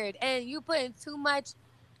triggered, and you putting too much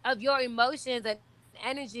of your emotions and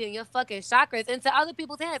energy and your fucking chakras into other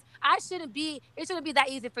people's hands. It shouldn't be that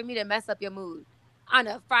easy for me to mess up your mood on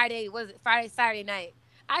a Friday, Saturday night.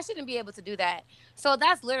 I shouldn't be able to do that. So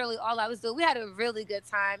that's literally all I was doing. We had a really good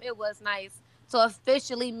time. It was nice to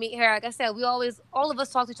officially meet her. Like I said, all of us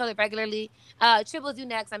talk to each other regularly. Triples, you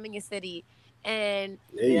next. I'm in your city. And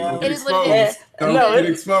it is what it is. Don't get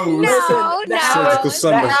exposed. No.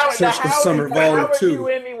 Surgical Summer Volume 2. You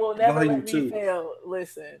and me will never let me fail.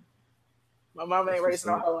 Listen, my mama ain't raised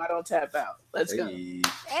no hoe. I don't tap out. Let's go.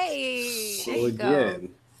 Hey, so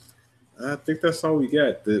again, I think that's all we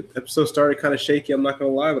got. The episode started kind of shaky. I'm not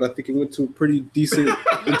gonna lie, but I think it went to a pretty decent,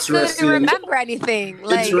 interesting. Couldn't remember anything.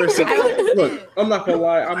 Like, interesting. Look, I'm not gonna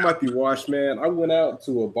lie. I might be washed, man. I went out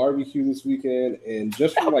to a barbecue this weekend, and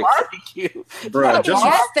just for like barbecue, bro, just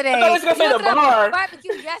yesterday. I was gonna say the bar.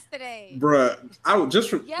 Barbecue yesterday, bro. I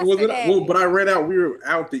just but I ran out. We were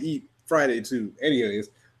out to eat Friday too. Anyways.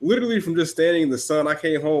 Literally from just standing in the sun, I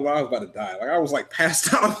came home. I was about to die. Like I was like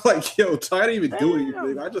passed out. I'm like, yo, I didn't even do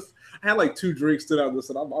anything. I had like 2 drinks, stood out and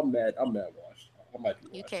listened. I'm mad. I'm mad washed. I might be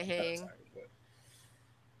washed. You can't hang. Tired, but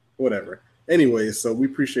whatever. Anyway, so we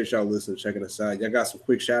appreciate y'all listening, checking us out. Y'all got some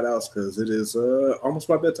quick shout outs because it is almost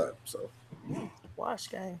my bedtime. So wash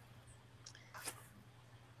gang.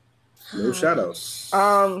 No shout outs.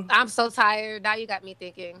 I'm so tired. Now you got me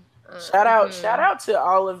thinking. Shout out to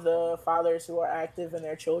all of the fathers who are active in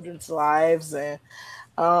their children's lives and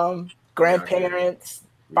grandparents,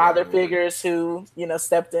 father figures who,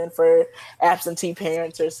 stepped in for absentee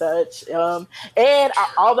parents or such. And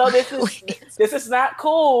although this is not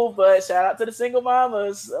cool, but shout out to the single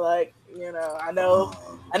mamas. Like, I know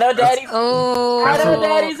daddies.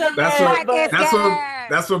 Daddies are mad,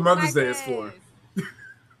 that's what Mother's Day is for.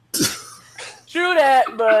 True that,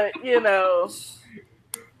 but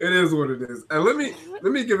It is what it is. And let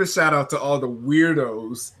me give a shout out to all the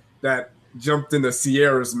weirdos that jumped into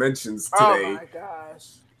Sierra's mentions today. Oh my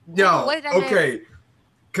gosh. Yo, okay.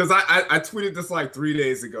 Because I tweeted this like 3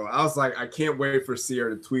 days ago. I was like, I can't wait for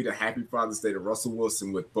Sierra to tweet a happy Father's Day to Russell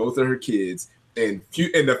Wilson with both of her kids, and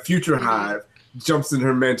the Future Hive jumps in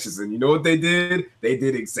her mentions. And you know what they did? They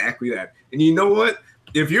did exactly that. And you know what?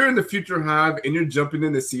 If you're in the Future Hive and you're jumping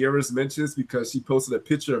into Sierra's mentions because she posted a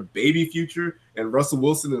picture of baby Future and Russell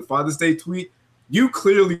Wilson in the Father's Day tweet, you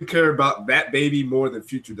clearly care about that baby more than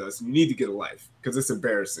Future does. You need to get a life because it's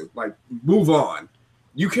embarrassing. Like, move on.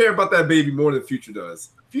 You care about that baby more than Future does.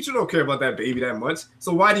 Future don't care about that baby that much,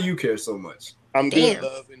 so why do you care so much? I'm good,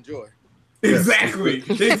 love, enjoy. Exactly.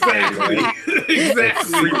 Exactly.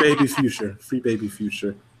 Free baby Future. Free baby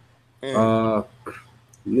Future.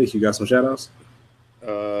 Nick, you got some shout outs?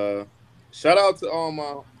 Shout out to all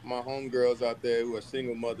my homegirls out there who are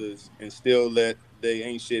single mothers and still let they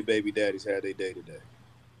ain't shit baby daddies have their day today.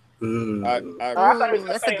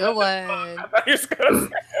 That's a good one.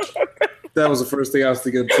 That was the first thing I was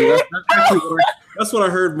thinking too. That's what I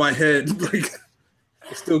heard in my head. Like,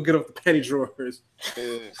 still get off the penny drawers.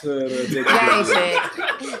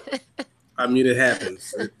 I mean, it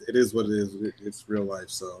happens. It is what it is. It's real life.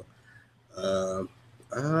 So,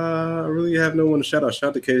 I really have no one to shout out. Shout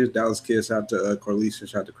out to Cage, Dallas Kids. Shout out to Corlicia.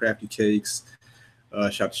 Shout out to Crafty Cakes.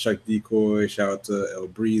 Shout out to Chuck Decoy. Shout out to El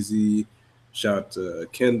Breezy. Shout out to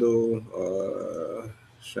Kendall.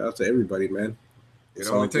 Shout out to everybody, man. It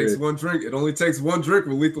only takes one drink. It only takes one drink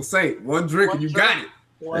with Lethal Saint. One drink and you got it.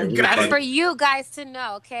 That's for you guys to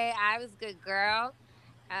know, okay? I was a good girl.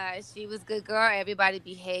 She was a good girl. Everybody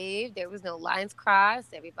behaved. There was no lines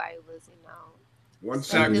crossed. Everybody was, one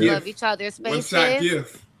shot gift. Love each other's spaces. One shot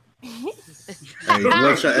gift.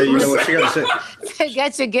 One shot. Hey, you know what she got to say?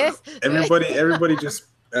 Get your gift. Everybody just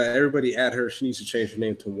everybody at her. She needs to change her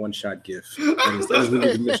name to One Shot Gift. That is we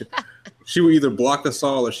need to mention. She will either block us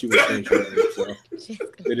all or she will change her name. So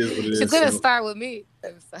it is what it is. She's gonna start with me.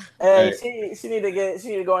 Hey, she need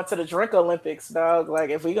to go into the drink Olympics, dog.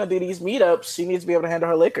 Like, if we're gonna do these meetups, she needs to be able to handle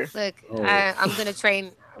her liquor. Look, I'm gonna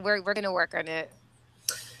train. We're gonna work on it.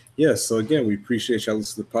 Yes. So again, we appreciate y'all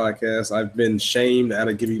listening to the podcast. I've been shamed out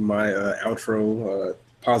of giving my outro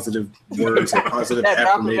positive words and positive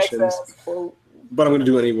affirmations. But I'm going to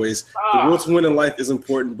do it anyways. The will to win in life is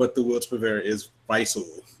important, but the will to prevail is vital.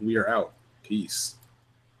 We are out. Peace.